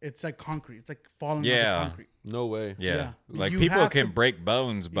has, it's like concrete. It's like falling Yeah. on concrete. No way. Yeah. Yeah. Like You people have can to- break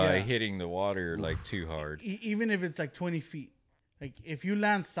bones by Yeah. hitting the water like too hard. Even if it's like 20 feet. Like if you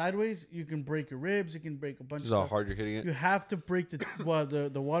land sideways, you can break your ribs. You can break a bunch This of is how stuff. hard you're hitting it. You have to break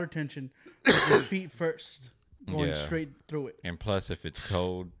the water tension with your feet first, going Yeah. straight through it. And plus, if it's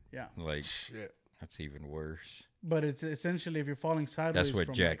cold, Yeah. like Shit. that's even worse. But it's essentially if you're falling sideways. That's what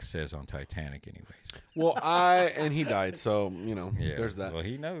from, Jack says on Titanic, anyways. Well, and he died, so Yeah. there's that. Well,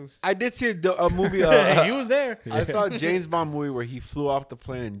 he knows. I did see a movie. Hey, he was there. I saw a James Bond movie where he flew off the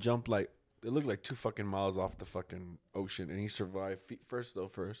plane and jumped like it looked like 2 fucking miles off the fucking ocean, and he survived feet first.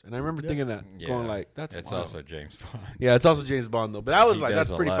 And I remember thinking that, Yeah. going like, that's It's wild. also James Bond. Yeah, it's also James Bond though. But I was He like, does that's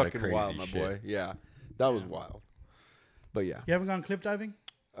a pretty lot of fucking crazy wild, my shit. boy. Yeah, that was wild. But yeah, You haven't gone cliff diving?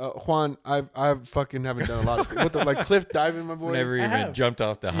 Juan, I've fucking haven't done a lot of what the, like cliff diving, my boy. Never I even have. jumped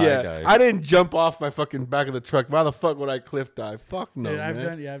off the high Yeah, dive. I didn't jump off my fucking back of the truck. Why the fuck would I cliff dive? Fuck no, Yeah,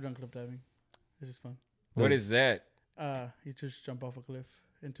 man. I've done cliff diving. It's just fun. What is that? You just jump off a cliff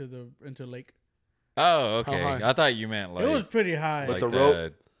into a lake. Oh, okay. high? I thought you meant like it was pretty high. like the the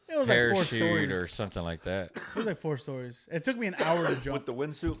rope? It was like 4 parachute stories. or something like that. It was like 4 stories. It took me an hour to jump. With the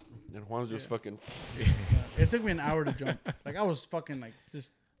windsuit, and Juan's just fucking. It took me an hour to jump. Like I was fucking like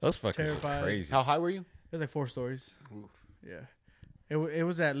just. Those fucking Terrified. crazy. How high were you? It was like 4 stories. Oof. Yeah, it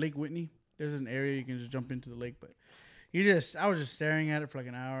was at Lake Whitney. There's an area you can just jump into the lake, but I was just staring at it for like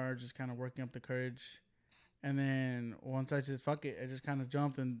an hour, just kind of working up the courage. And then once I just fuck it, I just kind of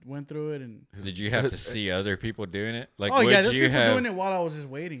jumped and went through it. And Did you have to see other people doing it? Like, oh would yeah, there's you people have? doing it while I was just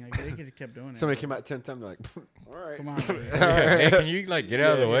waiting. Like they just kept doing it. Somebody came out 10 times. They're like, all right, Come on, man. Hey, can you like get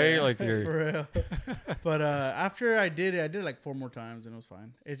out of the way? Yeah, Like you're. for real. But after I did it like 4 more times and it was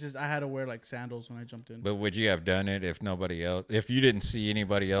fine. It's just I had to wear like sandals when I jumped in. But would you have done it if nobody else? If you didn't see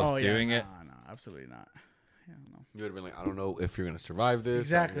anybody else doing it? No, absolutely not. Yeah, no. You would have been like, I don't know if you're gonna survive this.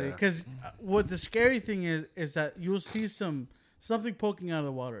 Exactly, Yeah. because what the scary thing is that you'll see something poking out of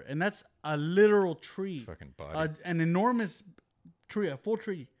the water, and that's a literal tree, Fucking body. an enormous tree, a full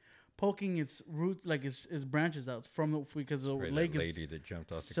tree, poking its root like its branches out from because the Or that lake lady is that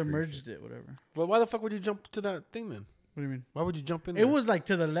jumped off the cruise submerged ship. it, whatever. But why the fuck would you jump to that thing then? What do you mean? Why would you jump in? It was like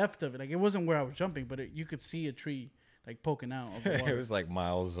to the left of it, like it wasn't where I was jumping, but you could see a tree like poking out of the water. It was like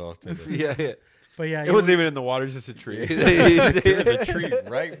miles off to the. yeah, yeah. But yeah, It wasn't even in the water; it's just a tree. There's a tree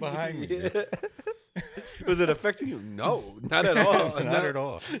right behind me. Was it affecting you? No, not at all. Not at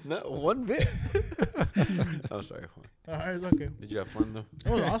all. Not one bit. I'm sorry. Juan. All right, okay. Did you have fun though?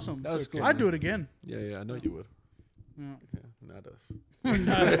 It was awesome. That was cool, I'd man. do it again. Yeah, I know you would. Yeah. Yeah, not us.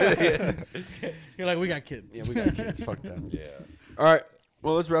 You're like, we got kids. Yeah, we got kids. Fuck that. Yeah. All right.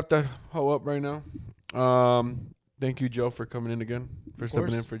 Well, let's wrap that hoe up right now. Thank you, Joe, for coming in again. For stepping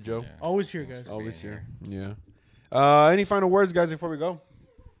course. in for Joe. Yeah. Always here, guys. Always being here. Yeah. Any final words, guys, before we go?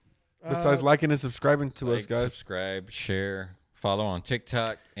 Besides liking and subscribing to us, guys. Subscribe, share, follow on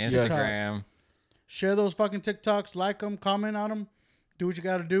TikTok, Instagram. Share those fucking TikToks. Like them, comment on them. Do what you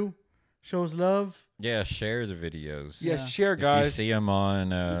got to do. Show us love. Yeah, share the videos. Yes, share, guys. If you see them on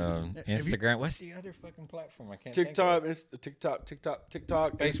Instagram, what's the other fucking platform? I can't TikTok, think of.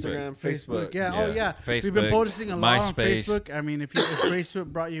 TikTok, Instagram, Facebook. Yeah. Yeah. Oh, yeah. Facebook, We've been posting a lot on MySpace. Facebook. I mean, if Facebook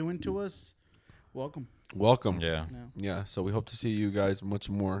brought you into us, welcome. Welcome. Yeah. Yeah, so we hope to see you guys much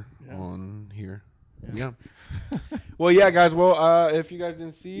more on here. Yeah. Yeah. Well, yeah, guys. Well, if you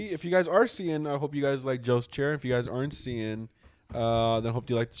guys are seeing, I hope you guys like Joe's chair. If you guys aren't seeing, then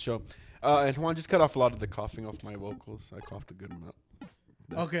hope you like the show. And Juan just cut off a lot of the coughing off my vocals. I coughed a good amount.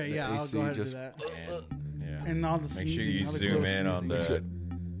 Okay, the yeah, I'll AC go ahead just- and do that. And, And all the make sneezing. sure you all the zoom gross in on sneezing.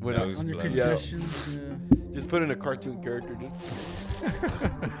 the When nose On your blood. congestions. Just put in a cartoon character. Just.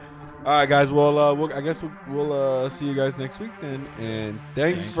 All right, guys. Well, I guess we'll see you guys next week then. And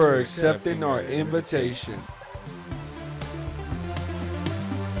thanks for accepting our invitation.